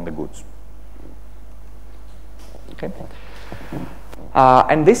ranking on the goods. Okay?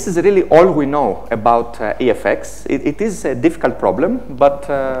 And this is really all we know about EFX. It is a difficult problem, but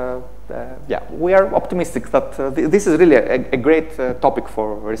yeah, we are optimistic that this is really a great topic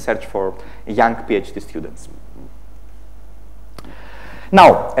for research for young PhD students.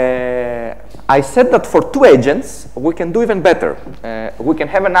 Now, I said that for two agents, we can do even better. We can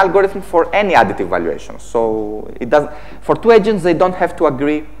have an algorithm for any additive valuation. So it does, for two agents, they don't have to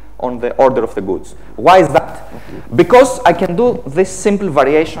agree on the order of the goods. Why is that? Because I can do this simple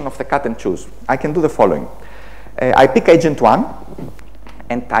variation of the cut and choose. I can do the following. I pick agent 1,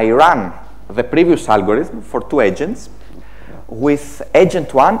 and I run the previous algorithm for two agents with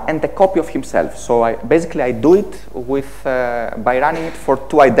agent 1 and a copy of himself. So basically I do it with, by running it for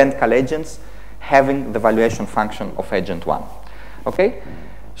two identical agents having the valuation function of agent 1. Okay?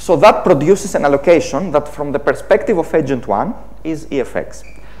 So that produces an allocation that from the perspective of agent 1 is EFX.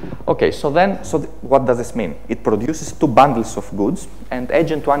 Okay, so then, what does this mean? It produces two bundles of goods, and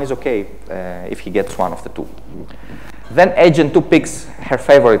agent 1 is okay if he gets one of the two. Then agent 2 picks her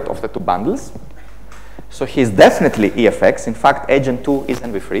favorite of the two bundles. So he's definitely EFX. In fact, agent 2 is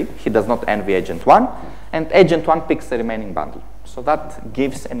envy-free. He does not envy agent 1, and agent 1 picks the remaining bundle. So that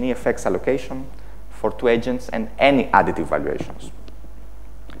gives an EFX allocation for two agents and any additive valuations.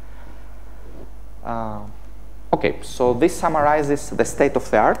 Okay, so this summarizes the state of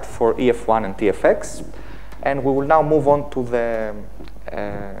the art for EF1 and TFX, and we will now move on to the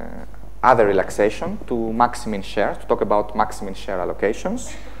other relaxation, to maximin share, to talk about maximin share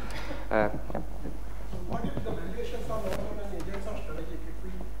allocations. Yeah. What if the valuations are normal and agents are strategic? If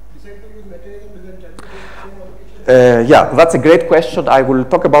we decide to use mechanism, then can we get the same allocation? Yeah, that's a great question. I will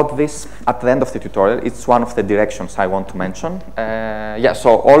talk about this at the end of the tutorial. It's one of the directions I want to mention. Yeah,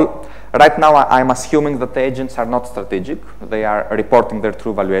 so right now I'm assuming that the agents are not strategic. They are reporting their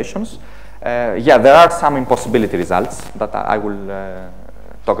true valuations. Yeah, there are some impossibility results that I will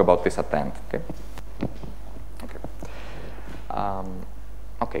talk about this at the end. Okay. Okay.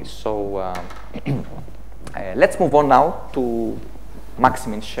 Okay. So let's move on now to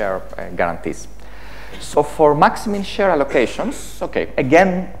maximin share guarantees. So for maximin share allocations, okay,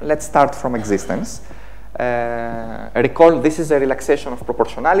 again, let's start from existence. Recall this is a relaxation of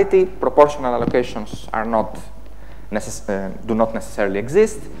proportionality. Proportional allocations are not do not necessarily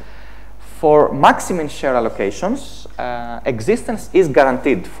exist. For maximin share allocations, existence is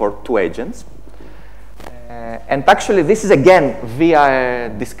guaranteed for two agents. And actually, this is again via a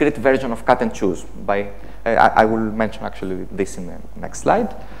discrete version of cut and choose by I will mention actually this in the next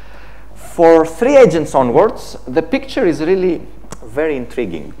slide. For 3 agents onwards, the picture is really very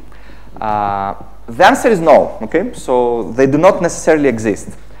intriguing. The answer is no, okay? So they do not necessarily exist.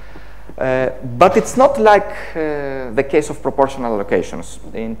 But it's not like the case of proportional allocations.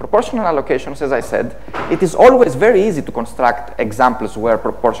 In proportional allocations, as I said, it is always very easy to construct examples where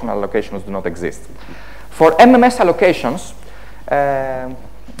proportional allocations do not exist. For MMS allocations,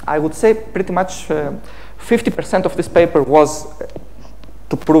 I would say pretty much 50% of this paper was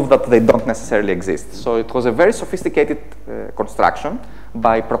to prove that they don't necessarily exist. So it was a very sophisticated construction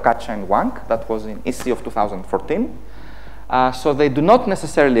by Procacia and Wang that was in EC of 2014. So they do not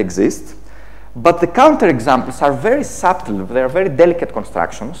necessarily exist, but the counterexamples are very subtle. They are very delicate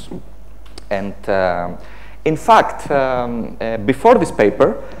constructions. And in fact, before this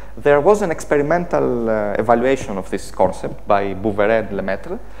paper, there was an experimental evaluation of this concept by Bouveret and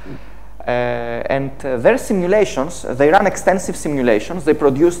Lemaitre. And their simulations, they ran extensive simulations. They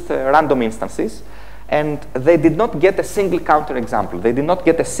produced random instances. And they did not get a single counterexample. They did not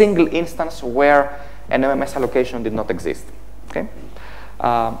get a single instance where an MMS allocation did not exist. Okay?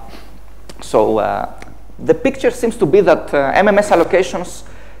 The picture seems to be that MMS allocations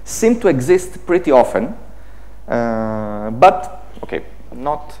seem to exist pretty often, but okay,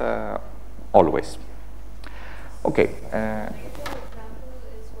 not always. Okay.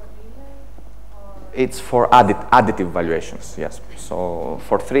 It's for additive valuations, yes. So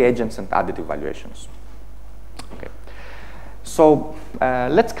for 3 agents and additive valuations. Okay. So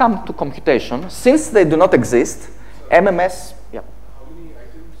let's come to computation. Since they do not exist, MMS, yeah. How many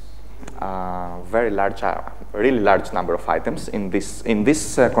items? Very large, really large number of items. In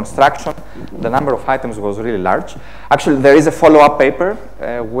this construction, the number of items was really large. Actually, there is a follow-up paper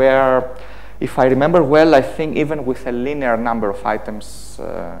where, if I remember well, I think even with a linear number of items,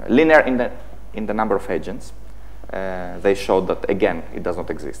 linear in the number of agents, they showed that, again, it does not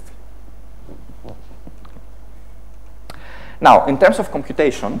exist. Now, in terms of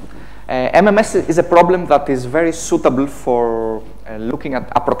computation, MMS is a problem that is very suitable for looking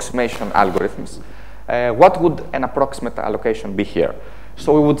at approximation algorithms. What would an approximate allocation be here?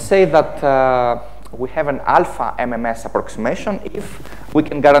 So we would say that we have an alpha MMS approximation if we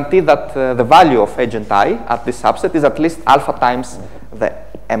can guarantee that the value of agent I at this subset is at least alpha times the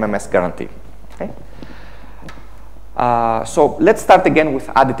MMS guarantee. Okay? So let's start again with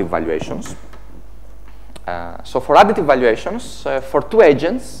additive valuations. So for additive valuations, for 2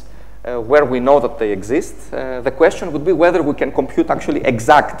 agents where we know that they exist, the question would be whether we can compute actually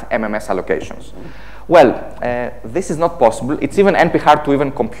exact MMS allocations. Well, this is not possible. It's even NP hard to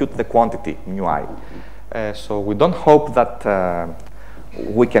even compute the quantity mu I. So we don't hope that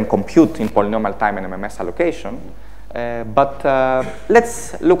we can compute in polynomial time an MMS allocation. But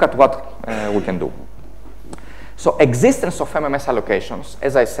let's look at what we can do. So existence of MMS allocations,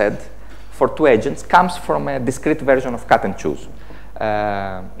 as I said, for 2 agents comes from a discrete version of cut and choose.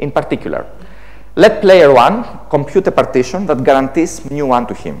 In particular, let player 1 compute a partition that guarantees mu1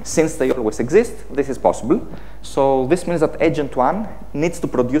 to him. Since they always exist, this is possible. So this means that agent 1 needs to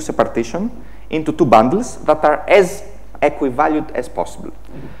produce a partition into 2 bundles that are as equivalued as possible.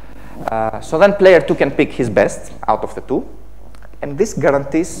 So then player 2 can pick his best out of the 2. And this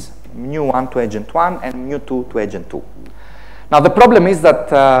guarantees mu1 to agent 1 and mu2 to agent 2. Now the problem is that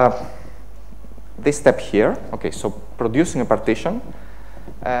this step here, okay, so producing a partition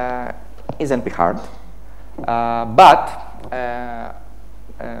is NP hard. But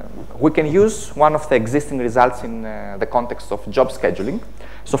we can use one of the existing results in the context of job scheduling.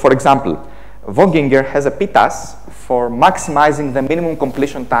 So for example, Vangelis has a p-task for maximizing the minimum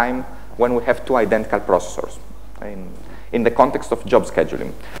completion time when we have 2 identical processors in the context of job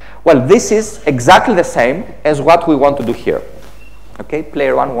scheduling. Well, this is exactly the same as what we want to do here. Okay,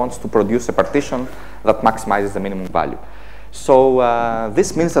 player 1 wants to produce a partition that maximizes the minimum value. So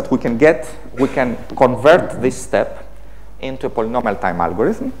this means that we can convert this step into a polynomial time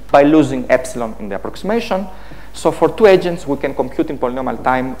algorithm by losing epsilon in the approximation. So for 2 agents, we can compute in polynomial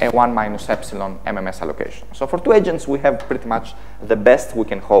time a 1 minus epsilon MMS allocation. So for 2 agents, we have pretty much the best we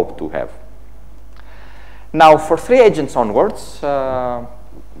can hope to have. Now, for 3 agents onwards,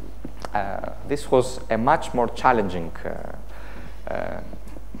 this was a much more challenging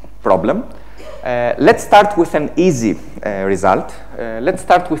problem. Let's start with an easy result. Let's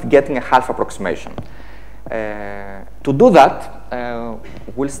start with getting a half approximation. To do that,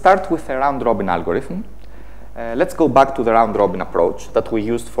 we'll start with a round-robin algorithm. Let's go back to the round-robin approach that we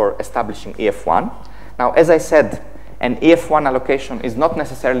used for establishing EF1. Now, as I said, an EF1 allocation is not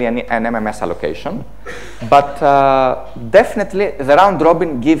necessarily an MMS allocation, but definitely the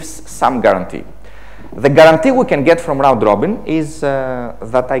round-robin gives some guarantee. The guarantee we can get from round robin is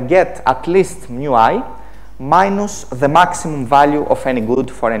that I get at least mu I minus the maximum value of any good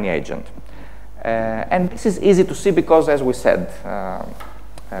for any agent. And this is easy to see because, as we said,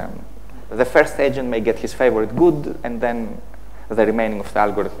 the first agent may get his favorite good, and then the remaining of the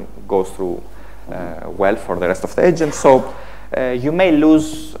algorithm goes through well for the rest of the agents. So you may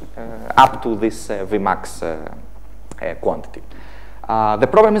lose up to this Vmax quantity. The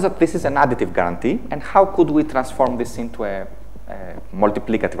problem is that this is an additive guarantee, and how could we transform this into a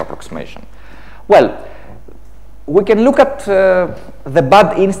multiplicative approximation? Well, we can look at the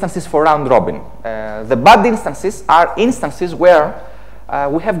bad instances for round robin. The bad instances are instances where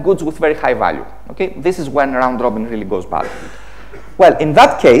we have goods with very high value. Okay, this is when round robin really goes bad. Well, in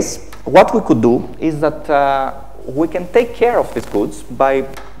that case, what we could do is that we can take care of these goods by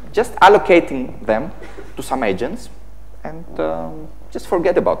just allocating them to some agents and just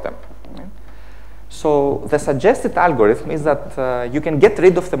forget about them. Okay? So the suggested algorithm is that you can get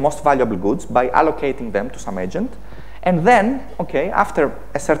rid of the most valuable goods by allocating them to some agent, and then, okay, after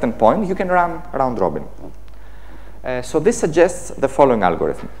a certain point, you can run round robin. So this suggests the following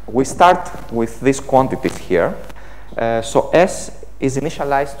algorithm. We start with these quantities here. So S is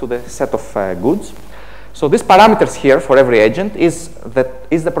initialized to the set of goods. So these parameters here for every agent is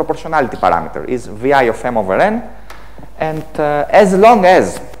the proportionality parameter, is Vi of M over N. And as long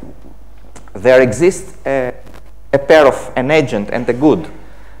as there exists a pair of an agent and a good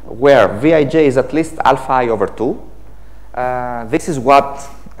where Vij is at least alpha I over 2, this is what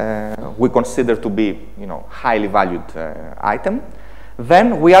we consider to be, highly valued item.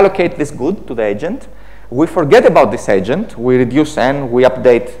 Then we allocate this good to the agent. We forget about this agent. We reduce N. We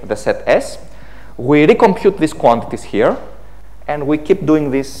update the set S. We recompute these quantities here, and we keep doing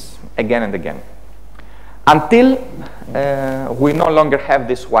this again and again until we no longer have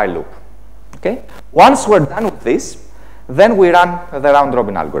this while loop. Okay? Once we're done with this, then we run the round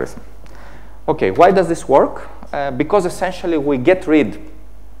robin algorithm. Okay, why does this work? Because essentially we get rid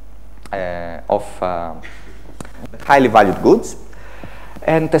of highly valued goods,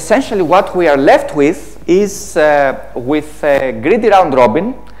 and essentially what we are left with is with greedy round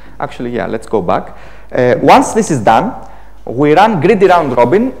robin. Actually, yeah, let's go back. Once this is done, we run greedy round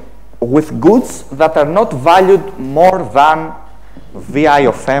robin with goods that are not valued more than Vi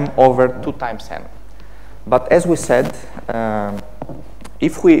of M over 2 times N. But as we said,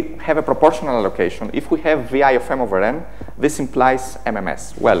 if we have a proportional allocation, if we have Vi of M over N, this implies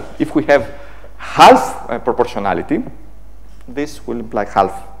MMS. Well, if we have half proportionality, this will imply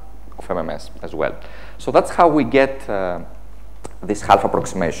half of MMS as well. So that's how we get this half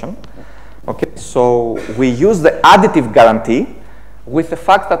approximation. Okay, so we use the additive guarantee with the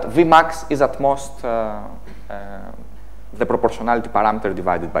fact that Vmax is at most the proportionality parameter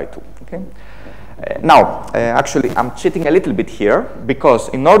divided by 2. Okay. Now, actually, I'm cheating a little bit here because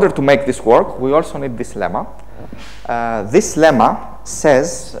in order to make this work, we also need this lemma. This lemma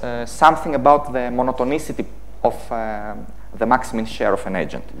says something about the monotonicity of the maximum share of an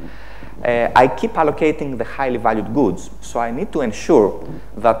agent. I keep allocating the highly valued goods, so I need to ensure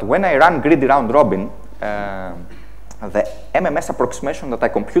that when I run greedy round robin, the MMS approximation that I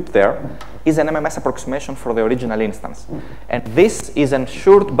compute there is an MMS approximation for the original instance. And this is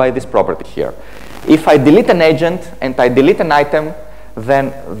ensured by this property here. If I delete an agent and I delete an item,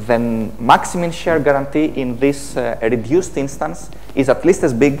 then the maximum share guarantee in this reduced instance is at least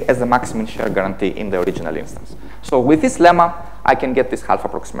as big as the maximum share guarantee in the original instance. So with this lemma, I can get this half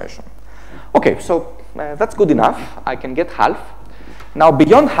approximation. Okay, so that's good enough. I can get half. Now,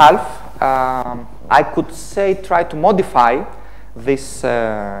 beyond half, I could say try to modify this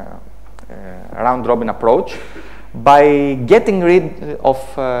round robin approach by getting rid of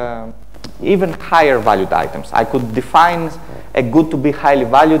even higher valued items. I could define a good to be highly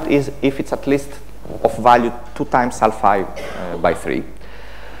valued is if it's at least of value 2 times alpha I by 3.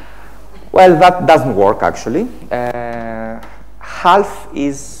 Well, that doesn't work actually. Half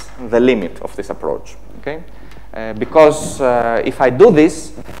is the limit of this approach. Okay. Because if I do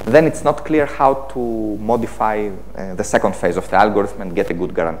this, then it's not clear how to modify the second phase of the algorithm and get a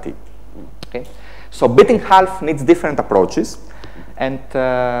good guarantee. Okay? So beating half needs different approaches. And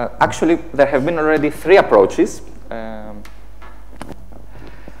actually, there have been already 3 approaches.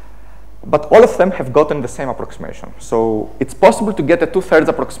 But all of them have gotten the same approximation. So it's possible to get a 2/3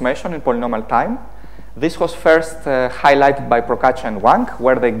 approximation in polynomial time. This was first highlighted by Procaccia and Wang,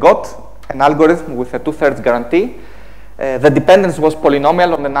 where they got an algorithm with a 2/3 guarantee. The dependence was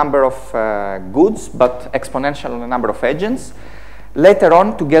polynomial on the number of goods, but exponential on the number of agents. Later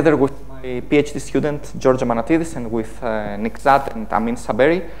on, together with my PhD student, Georgia Manatidis, and with Nick Zat and Amin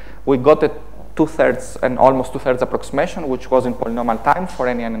Saberi, we got a 2/3 and almost 2/3 approximation, which was in polynomial time for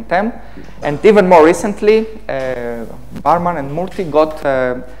any n and m. And even more recently, Barman and Murthy got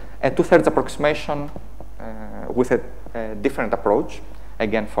a 2/3 approximation with a different approach,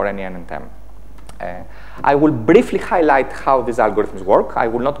 again for any n and m. I will briefly highlight how these algorithms work. I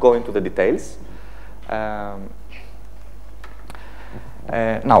will not go into the details. Now,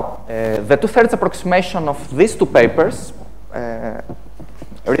 the 2/3 approximation of these two papers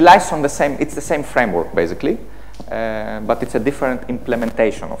relies on it's the same framework basically, but it's a different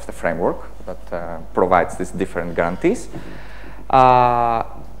implementation of the framework that provides these different guarantees.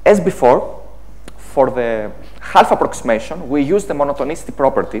 As before, for the half approximation, we use the monotonicity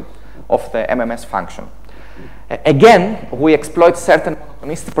property of the MMS function. Again, we exploit certain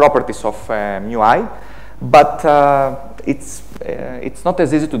monotonicity properties of mu I, but it's not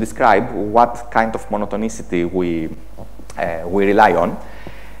as easy to describe what kind of monotonicity we rely on.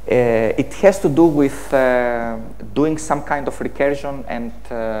 It has to do with doing some kind of recursion and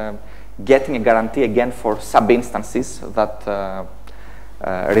getting a guarantee again for sub-instances that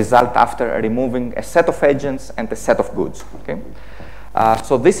result after removing a set of agents and a set of goods. Okay?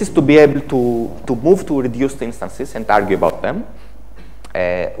 So this is to be able to move to reduced instances and argue about them.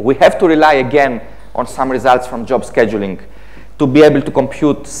 We have to rely again on some results from job scheduling to be able to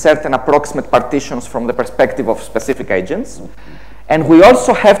compute certain approximate partitions from the perspective of specific agents. And we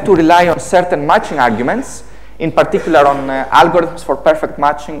also have to rely on certain matching arguments, in particular on algorithms for perfect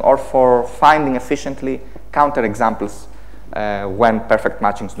matching or for finding efficiently counterexamples when perfect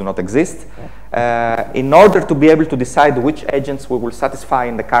matchings do not exist, in order to be able to decide which agents we will satisfy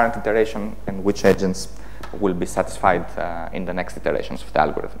in the current iteration and which agents will be satisfied in the next iterations of the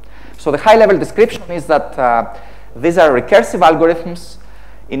algorithm. So the high-level description is that these are recursive algorithms.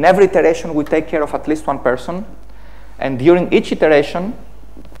 In every iteration, we take care of at least one person. And during each iteration,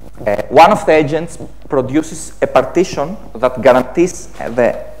 one of the agents produces a partition that guarantees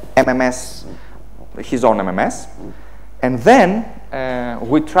the MMS, his own MMS. And then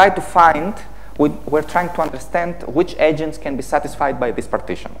we try to find, we're trying to understand which agents can be satisfied by this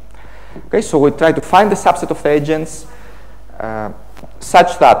partition. Okay, so we try to find the subset of the agents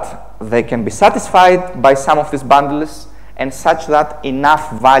such that they can be satisfied by some of these bundles and such that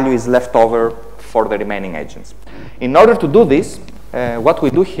enough value is left over for the remaining agents. In order to do this, what we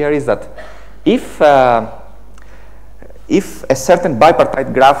do here is that if a certain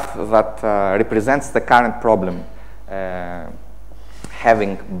bipartite graph that represents the current problem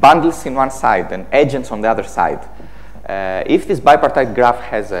having bundles in one side and agents on the other side, if this bipartite graph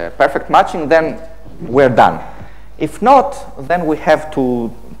has a perfect matching, then we're done. If not, then we have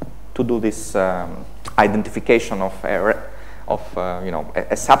to do this identification of a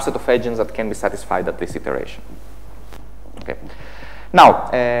subset of agents that can be satisfied at this iteration. Okay. Now,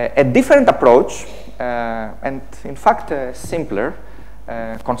 a different approach, and in fact simpler,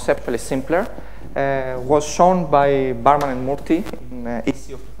 conceptually simpler, was shown by Barman and Murthy in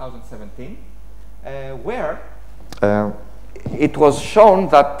EC of 2017, where it was shown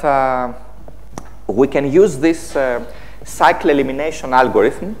that we can use this cycle elimination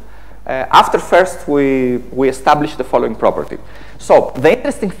algorithm after first we establish the following property. So the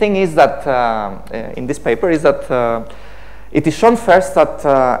interesting thing is that in this paper is that it is shown first that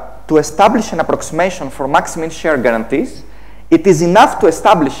to establish an approximation for maximum share guarantees, it is enough to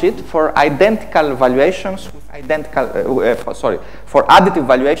establish it for identical valuations with identical, for additive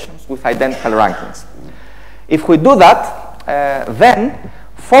valuations with identical rankings. If we do that, then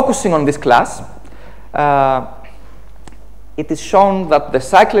focusing on this class, it is shown that the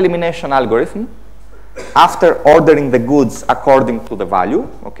cycle elimination algorithm, after ordering the goods according to the value,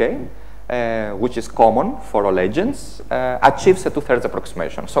 okay, which is common for all agents, achieves a 2/3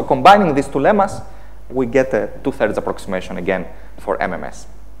 approximation. So combining these two lemmas, we get a 2/3 approximation again for MMS.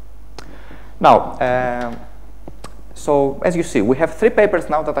 Now, so as you see, we have 3 papers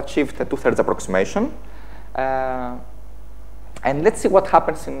now that achieved a 2/3 approximation. And let's see what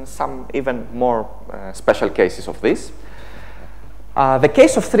happens in some even more special cases of this. The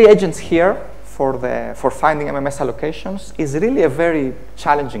case of 3 agents here for finding MMS allocations is really a very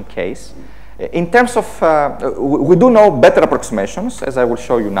challenging case. In terms of, we do know better approximations, as I will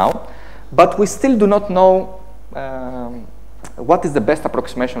show you now, but we still do not know what is the best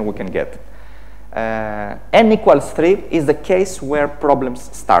approximation we can get. N equals 3 is the case where problems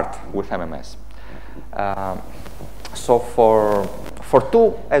start with MMS. So for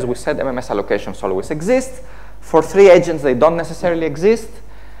 2, as we said, MMS allocations always exist. For 3 agents, they don't necessarily exist.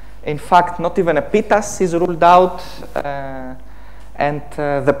 In fact, not even a PTAS is ruled out. And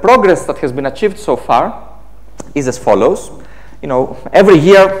the progress that has been achieved so far is as follows. every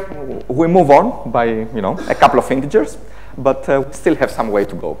year we move on by, a couple of integers, but we still have some way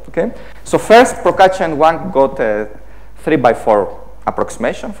to go, okay? So first, Procaccia and Wang got a 3x4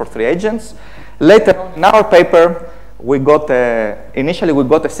 approximation for 3 agents. Later on in our paper, initially we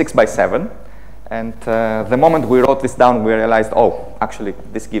got a 6x7, and the moment we wrote this down, we realized, oh, actually,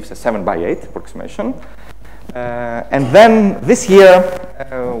 this gives a 7x8 approximation. And then this year,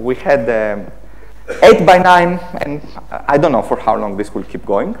 we had 8x9, and I don't know for how long this will keep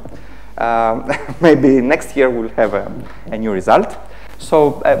going. Maybe next year we'll have a new result.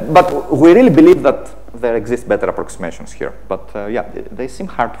 So, but we really believe that there exist better approximations here. But yeah, they seem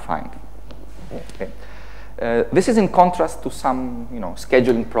hard to find. Okay. This is in contrast to some,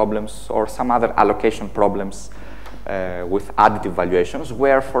 scheduling problems or some other allocation problems with additive valuations,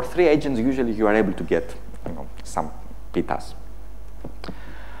 where for 3 agents usually you are able to get, some pitas.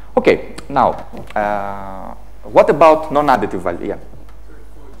 Okay, now what about non-additive value? Yeah.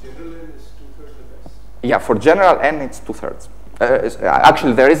 So for general n is 2/3 the best? Yeah, for general n it's 2/3.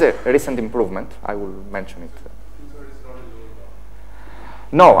 Actually, there is a recent improvement. I will mention it. 2/3 is not a lower bound.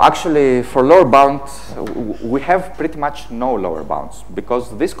 No, actually, for lower bounds, we have pretty much no lower bounds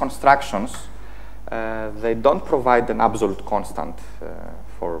because these constructions, they don't provide an absolute constant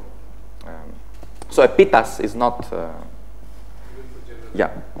for. So a pitas is not. Yeah.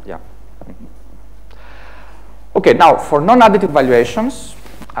 Mm-hmm. Okay, now for non-additive valuations.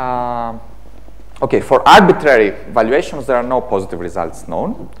 Okay, for arbitrary valuations, there are no positive results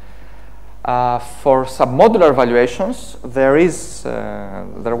known. For submodular valuations, there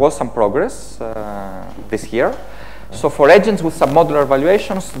was some progress this year. So for agents with submodular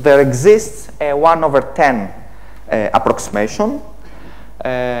valuations, there exists a 1/10 approximation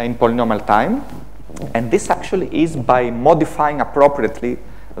in polynomial time, and this actually is by modifying appropriately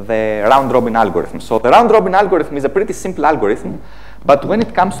the round-robin algorithm. So the round-robin algorithm is a pretty simple algorithm, but when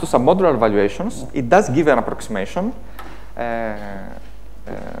it comes to submodular valuations, it does give an approximation.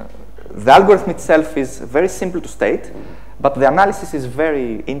 The algorithm itself is very simple to state, but the analysis is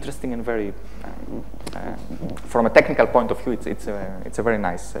very interesting and very, from a technical point of view, it's a very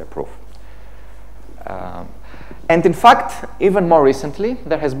nice proof. And in fact, even more recently,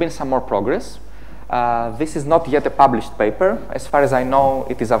 there has been some more progress. This is not yet a published paper. As far as I know,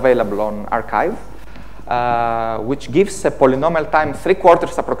 it is available on arXiv, which gives a polynomial time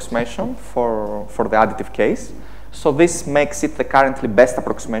 3/4 approximation for the additive case. So this makes it the currently best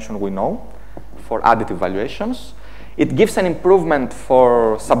approximation we know for additive valuations. It gives an improvement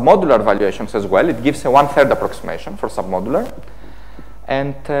for submodular valuations as well. It gives a 1/3 approximation for submodular.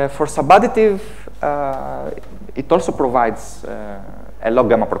 And for subadditive, it also provides a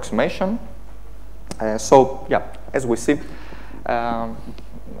log m approximation. So yeah, as we see,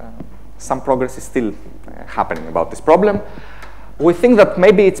 some progress is still happening about this problem. We think that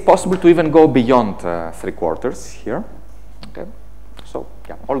maybe it's possible to even go beyond 3/4 here. Okay, so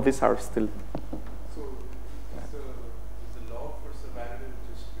yeah, all these are still. So is the log for subadditive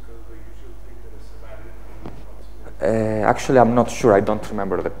just because of the usual thing that a subadditive can be approximated? Actually, I'm not sure. I don't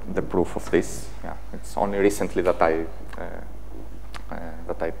remember the proof of this. Yeah, it's only recently that I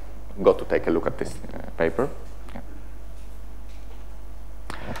got to take a look at this paper. Yeah.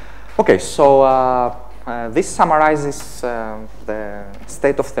 Okay, so this summarizes the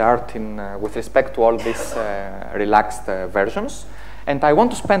state of the art with respect to all these relaxed versions. And I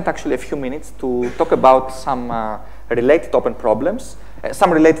want to spend actually a few minutes to talk about some related open problems,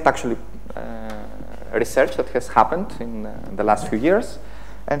 some related actually research that has happened in the last few years,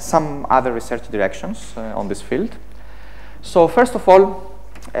 and some other research directions on this field. So first of all,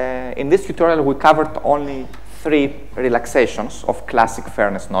 in this tutorial, we covered only 3 relaxations of classic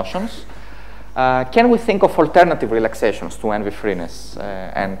fairness notions. Can we think of alternative relaxations to envy-freeness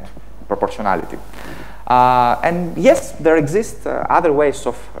and proportionality? And yes, there exist other ways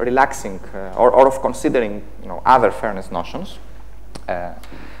of relaxing or of considering other fairness notions.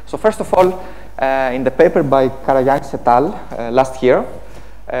 So first of all, in the paper by Karagiannis et al. Last year,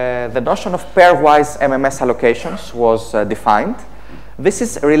 the notion of pairwise MMS allocations was defined. This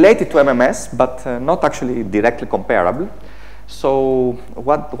is related to MMS, but not actually directly comparable. So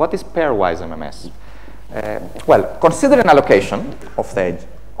what is pairwise MMS? Well, consider an allocation of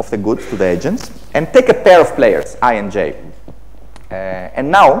the goods to the agents, and take a pair of players, I and J. And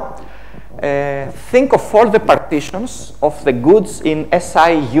now, think of all the partitions of the goods in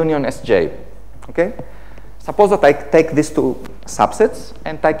SI union SJ. Okay? Suppose that I take these 2 subsets,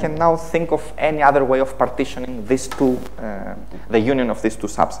 and I can now think of any other way of partitioning these 2, the union of these 2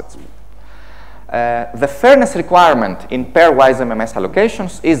 subsets. The fairness requirement in pairwise MMS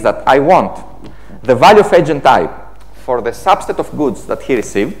allocations is that I want the value of agent I for the subset of goods that he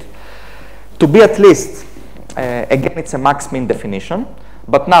received to be at least, again, it's a max-min definition,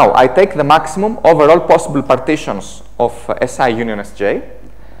 but now I take the maximum over all possible partitions of SI union Sj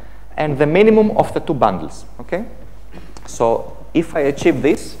and the minimum of the two bundles, okay? So if I achieve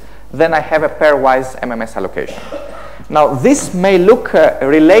this, then I have a pairwise MMS allocation. Now, this may look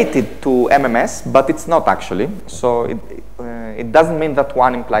related to MMS, but it's not actually. So it doesn't mean that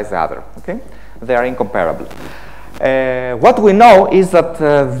one implies the other, okay? They are incomparable. What we know is that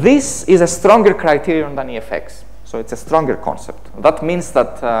this is a stronger criterion than EFX. So it's a stronger concept. That means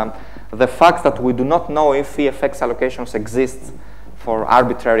that the fact that we do not know if EFX allocations exist for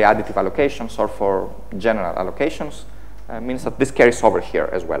arbitrary additive allocations or for general allocations means that this carries over here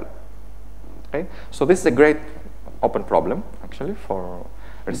as well. Okay? So this is a great open problem, actually, for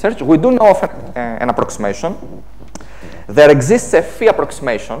research. We do know of an approximation. There exists a phi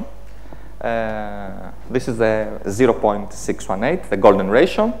approximation. This is the 0.618, the golden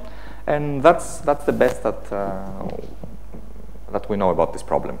ratio, and that's the best that we know about this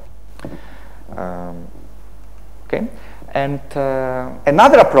problem. Okay, and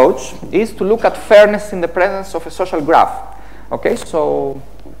another approach is to look at fairness in the presence of a social graph. Okay, so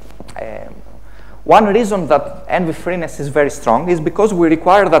one reason that envy-freeness is very strong is because we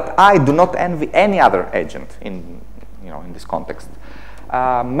require that I do not envy any other agent in this context.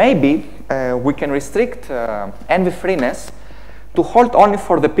 Maybe we can restrict envy-freeness to hold only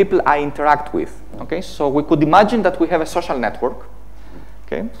for the people I interact with. Okay, so we could imagine that we have a social network.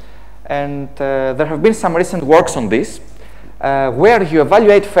 Okay, and there have been some recent works on this, where you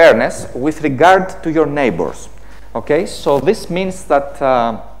evaluate fairness with regard to your neighbors. Okay, so this means that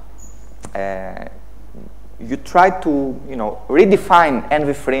you try to redefine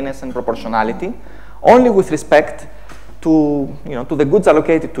envy-freeness and proportionality only with respect to the goods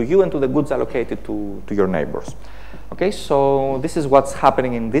allocated to you and to the goods allocated to your neighbors. Okay, so this is what's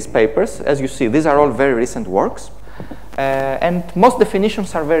happening in these papers. As you see, these are all very recent works, and most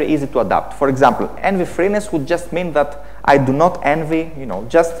definitions are very easy to adapt. For example, envy-freeness would just mean that I do not envy,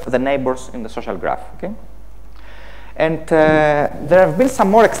 just the neighbors in the social graph. Okay, and there have been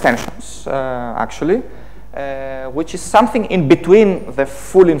some more extensions, actually, which is something in between the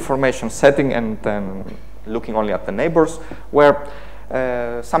full information setting and looking only at the neighbors, where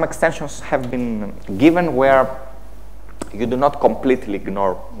some extensions have been given where you do not completely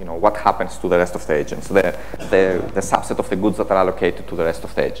ignore what happens to the rest of the agents, the subset of the goods that are allocated to the rest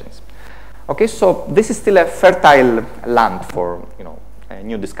of the agents. Okay, so this is still a fertile land for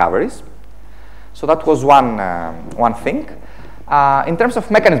new discoveries. So that was one thing. In terms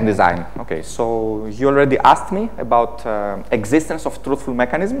of mechanism design, okay, so you already asked me about existence of truthful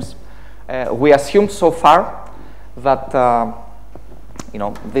mechanisms. We assumed so far that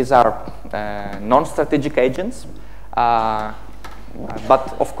these are non-strategic agents, but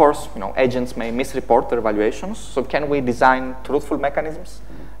of course agents may misreport their evaluations. So can we design truthful mechanisms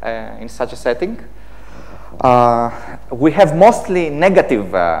in such a setting? We have mostly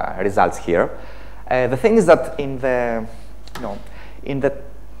negative results here. The thing is that in the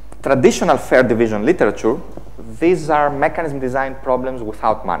traditional fair division literature, these are mechanism design problems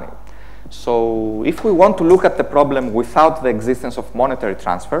without money. So if we want to look at the problem without the existence of monetary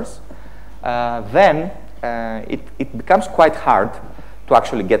transfers, then it becomes quite hard to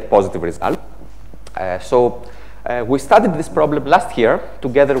actually get positive results. So we studied this problem last year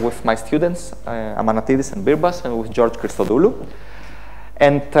together with my students, Amanatidis and Birbas, and with George Christodoulou.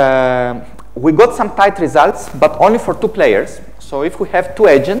 And we got some tight results, but only for two players. So if we have two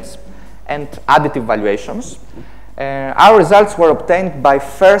agents and additive valuations, our results were obtained by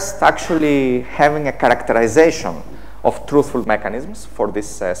first actually having a characterization of truthful mechanisms for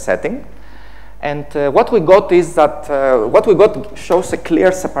this setting. And what we got is that what we got shows a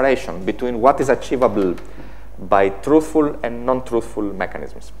clear separation between what is achievable by truthful and non-truthful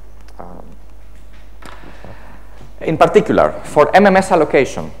mechanisms. In particular, for MMS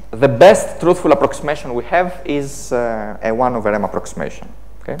allocation, the best truthful approximation we have is a 1 over m approximation.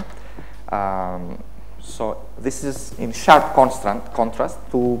 Okay? So this is in sharp contrast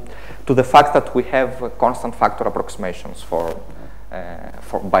to the fact that we have constant factor approximations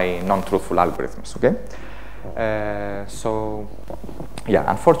by non-truthful algorithms. Okay, so yeah,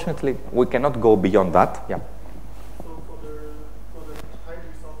 unfortunately, we cannot go beyond that. Yeah. So for the high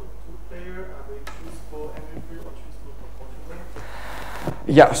result of two-player, are they choosable envy-free or choosable proportional?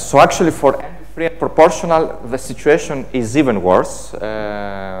 Yeah. So actually, for envy-free and proportional, the situation is even worse.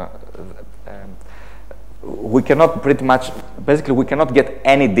 We cannot basically we cannot get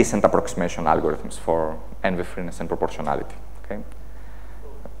any decent approximation algorithms for envy-freeness and proportionality. Okay.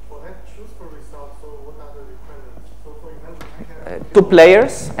 For that choosable result, so what are the requirements? So for two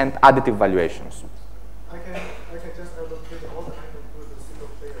players and additive valuations. I can just allocate all the items with a single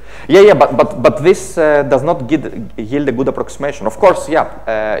player. Yeah, but this does not yield a good approximation. Of course,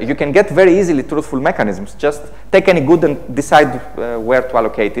 yeah, you can get very easily truthful mechanisms. Just take any good and decide where to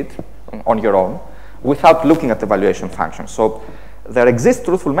allocate it on your own without looking at the valuation function. So there exist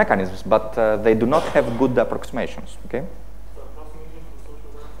truthful mechanisms, but they do not have good approximations. Okay. So approximation to social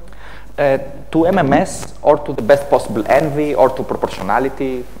welfare? To MMS or to the best possible envy or to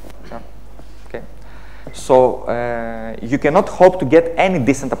proportionality. Okay. So you cannot hope to get any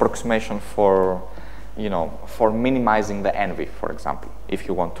decent approximation for, for minimizing the envy, for example, if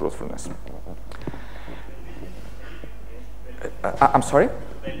you want truthfulness. I'm sorry?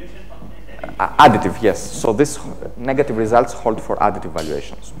 Additive, yes. So these negative results hold for additive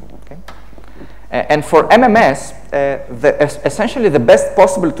valuations. Okay. And for MMS, essentially the best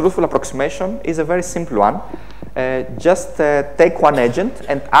possible truthful approximation is a very simple one. Just take one agent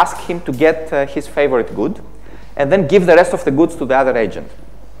and ask him to get his favorite good, and then give the rest of the goods to the other agent.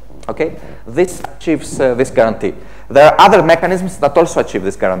 Okay, this achieves this guarantee. There are other mechanisms that also achieve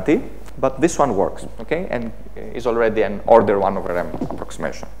this guarantee, but this one works. Okay, and is already an order 1/m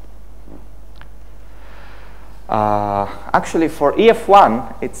approximation. Actually, for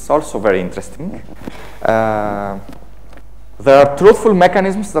EF1, it's also very interesting. There are truthful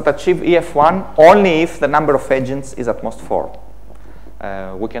mechanisms that achieve EF1 only if the number of agents is at most 4.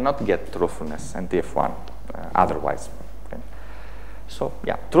 We cannot get truthfulness and EF1 otherwise. Okay. So,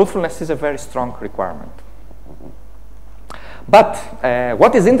 yeah, truthfulness is a very strong requirement. But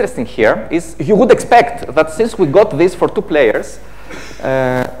what is interesting here is you would expect that since we got this for two players,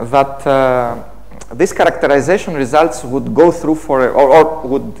 that these characterization results would go through for, or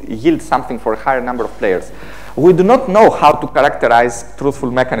would yield something for a higher number of players. We do not know how to characterize truthful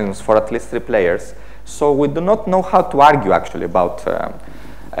mechanisms for at least 3 players, so we do not know how to argue actually about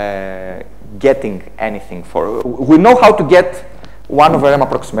getting anything for. We know how to get 1/m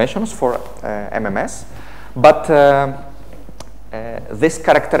approximations for MMS, but these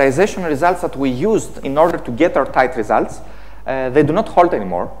characterization results that we used in order to get our tight results, they do not hold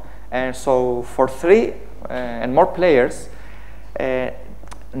anymore. And so for 3 and more players,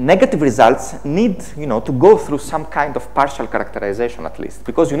 negative results need, to go through some kind of partial characterization at least,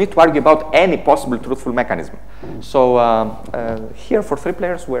 because you need to argue about any possible truthful mechanism. So here for 3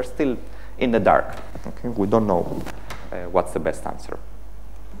 players, we're still in the dark. Okay, we don't know what's the best answer.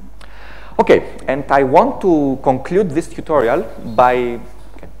 Okay, and I want to conclude this tutorial by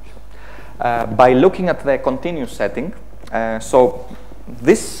looking at the continuous setting. So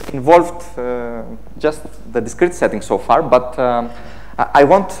this involved just the discrete setting so far, but I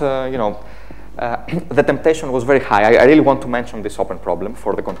want, the temptation was very high. I really want to mention this open problem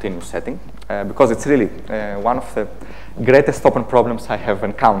for the continuous setting because it's really one of the greatest open problems I have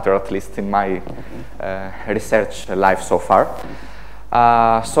encountered, at least in my research life so far.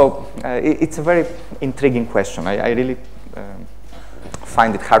 So it's a very intriguing question. I really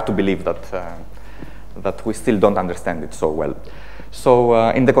find it hard to believe that we still don't understand it so well.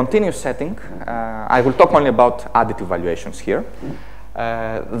 So in the continuous setting, I will talk only about additive valuations here.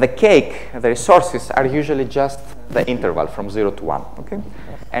 The cake, the resources are usually just the interval from 0 to 1. Okay,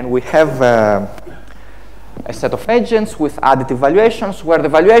 and we have a set of agents with additive valuations where the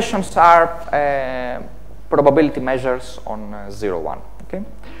valuations are probability measures on 0, 1. Okay.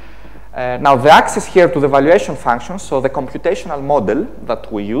 Now the access here to the valuation function, so the computational model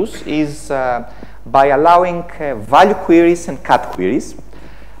that we use is by allowing value queries and cut queries.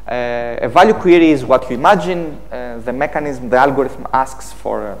 A value query is what you imagine the mechanism, the algorithm asks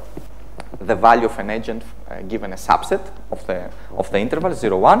for the value of an agent given a subset of the interval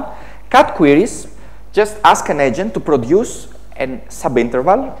 0, 1. Cut queries just ask an agent to produce a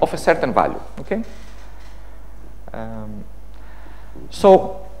subinterval of a certain value. Okay.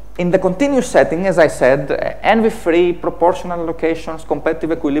 So in the continuous setting, as I said, envy-free, proportional allocations,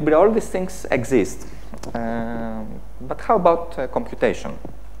 competitive equilibria, all these things exist. But how about computation?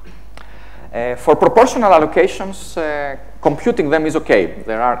 For proportional allocations, computing them is okay.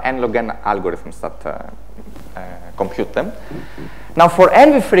 There are n log n algorithms that compute them. Now for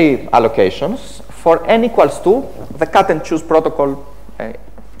envy-free allocations, for n equals 2, the cut and choose protocol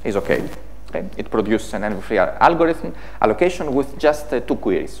is okay. Okay. It produces an envy-free allocation with just 2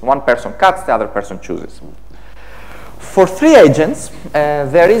 queries. One person cuts, the other person chooses. For 3 agents,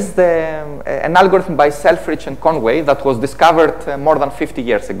 there is an algorithm by Selfridge and Conway that was discovered more than 50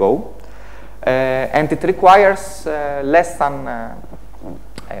 years ago. And it requires less than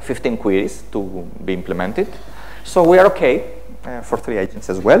 15 queries to be implemented. So we are okay for 3 agents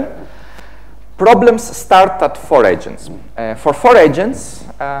as well. Problems start at 4 agents. For 4 agents,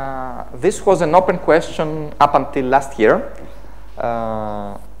 this was an open question up until last year.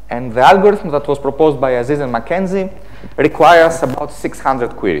 And the algorithm that was proposed by Aziz and Mackenzie requires about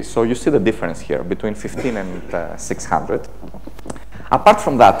 600 queries. So you see the difference here between 15 and 600. Apart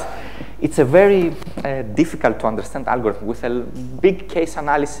from that, it's a very difficult to understand algorithm with a big case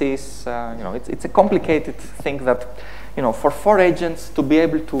analysis. It's a complicated thing that, for 4 agents to be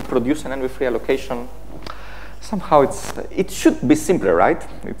able to produce an envy-free allocation, somehow it should be simpler, right?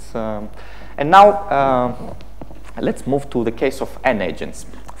 And now let's move to the case of n agents.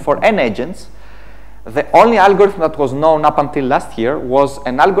 For n agents, the only algorithm that was known up until last year was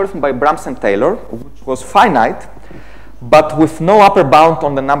an algorithm by Brams and Taylor, which was finite, but with no upper bound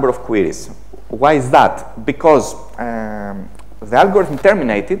on the number of queries. Why is that? Because the algorithm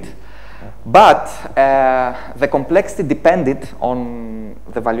terminated, but the complexity depended on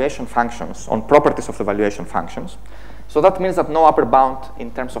the valuation functions, on properties of the valuation functions. So that means that no upper bound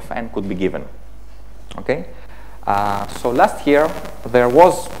in terms of n could be given. Okay? So last year, there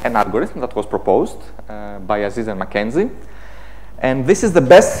was an algorithm that was proposed by Aziz and Mackenzie. And this is the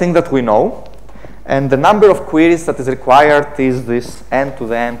best thing that we know. And the number of queries that is required is this n to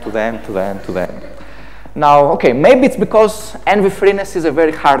the n to the n to the n to the n. Now, okay, maybe it's because envy-freeness is a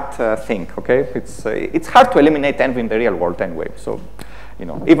very hard thing, okay? It's hard to eliminate envy in the real world anyway. So,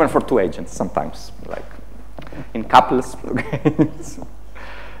 even for 2 agents sometimes, like in couples, okay?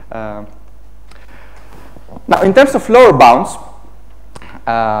 Now, in terms of lower bounds,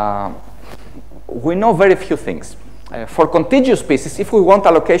 we know very few things. For contiguous species, if we want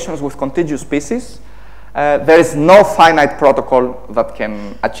allocations with contiguous species, there is no finite protocol that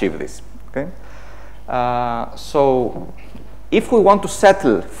can achieve this. Okay? So if we want to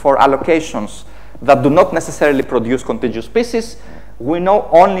settle for allocations that do not necessarily produce contiguous species, we know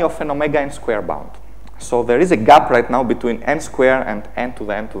only of an omega n square bound. So there is a gap right now between n square and n to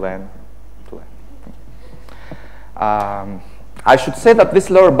the n to the n to n. I should say that this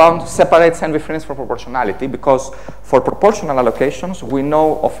lower bound separates envy-freeness from proportionality, because for proportional allocations, we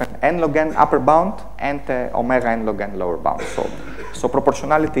know of an n log n upper bound and omega n log n lower bound. So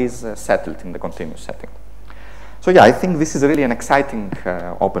proportionality is settled in the continuous setting. So yeah, I think this is really an exciting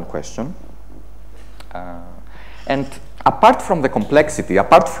open question. And apart from the complexity,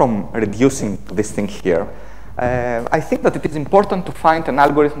 apart from reducing this thing here, I think that it is important to find an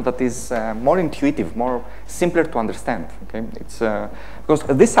algorithm that is more intuitive, more simpler to understand. Okay, because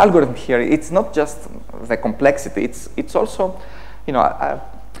this algorithm here, it's not just the complexity. It's also,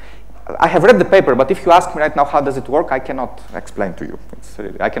 I have read the paper, but if you ask me right now how does it work, I cannot explain to you.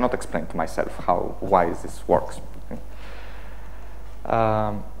 I cannot explain to myself why this works.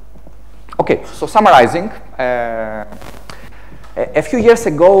 Okay, so summarizing. A few years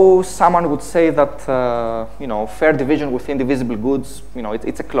ago, someone would say that fair division with indivisible goods,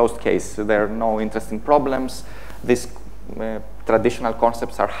 it's a closed case. There are no interesting problems. These traditional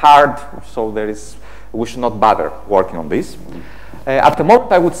concepts are hard, so we should not bother working on this. At the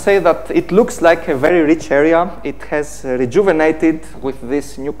moment, I would say that it looks like a very rich area. It has rejuvenated with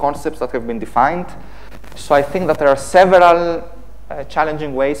these new concepts that have been defined. So I think that there are several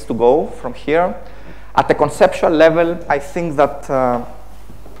challenging ways to go from here. At the conceptual level, I think that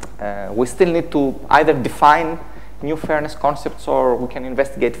we still need to either define new fairness concepts, or we can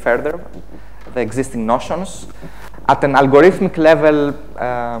investigate further the existing notions. At an algorithmic level,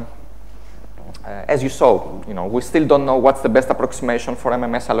 as you saw, we still don't know what's the best approximation for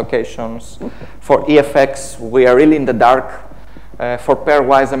MMS allocations. For EFX, we are really in the dark. For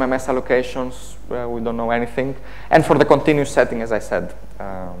pairwise MMS allocations, we don't know anything. And for the continuous setting, as I said,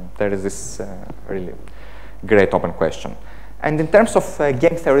 there is this really great open question. And in terms of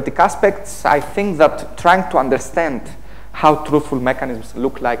game theoretic aspects, I think that trying to understand how truthful mechanisms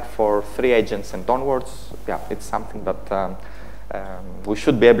look like for 3 agents and onwards, yeah, it's something that we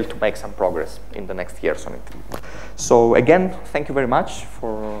should be able to make some progress in the next years on it. So again, thank you very much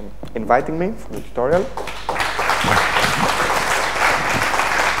for inviting me for the tutorial.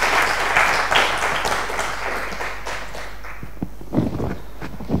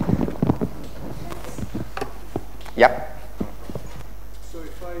 Yep. So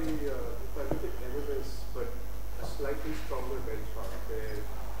if I look at MMS, but a slightly stronger benchmark, where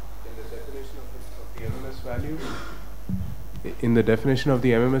in the definition of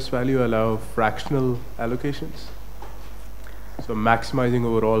the MMS value, allow fractional allocations. So maximizing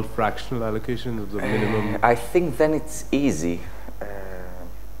overall fractional allocations is the minimum. I think then it's easy.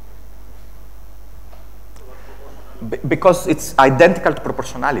 Because it's identical to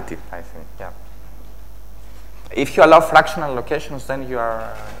proportionality, I think. Yeah. if you allow fractional allocations, then you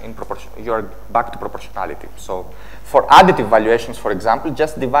are you are back to proportionality. So for additive valuations, for example,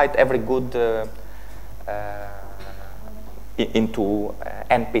 just divide every good into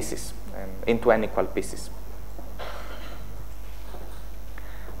n pieces, into n equal pieces.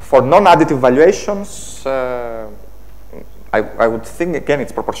 For non-additive valuations, I would think again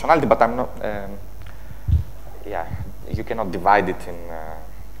it's proportionality, but I'm not. Yeah, you cannot divide it in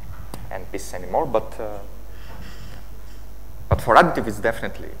n pieces anymore. But for additive, it's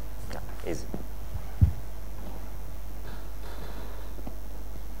definitely easy.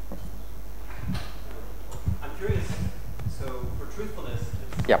 I'm curious. So for truthfulness,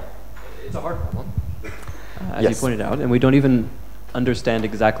 it's a hard problem, as you Yes. pointed out, and we don't even understand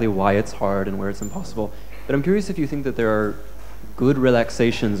exactly why it's hard and where it's impossible. But I'm curious if you think that there are good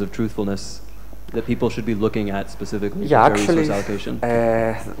relaxations of truthfulness that people should be looking at specifically Yeah, for actually, resource allocation.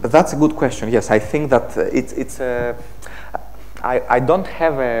 that's a good question. Yes, I think that I don't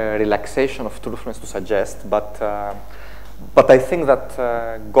have a relaxation of truthfulness to suggest, but I think that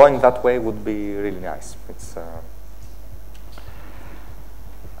going that way would be really nice. It's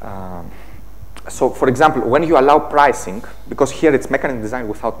so, for example, when you allow pricing, because here it's mechanism design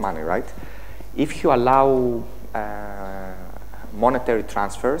without money, right? If you allow monetary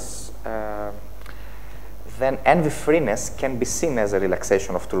transfers, then envy-freeness can be seen as a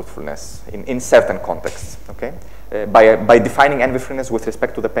relaxation of truthfulness in certain contexts, okay? By defining envy-freeness with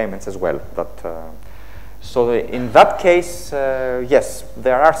respect to the payments as well. So in that case, yes,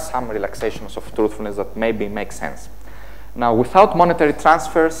 there are some relaxations of truthfulness that maybe make sense. Now, without monetary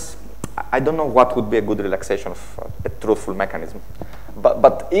transfers, I don't know what would be a good relaxation of a truthful mechanism.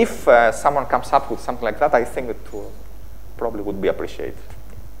 But if someone comes up with something like that, I think it probably would be appreciated.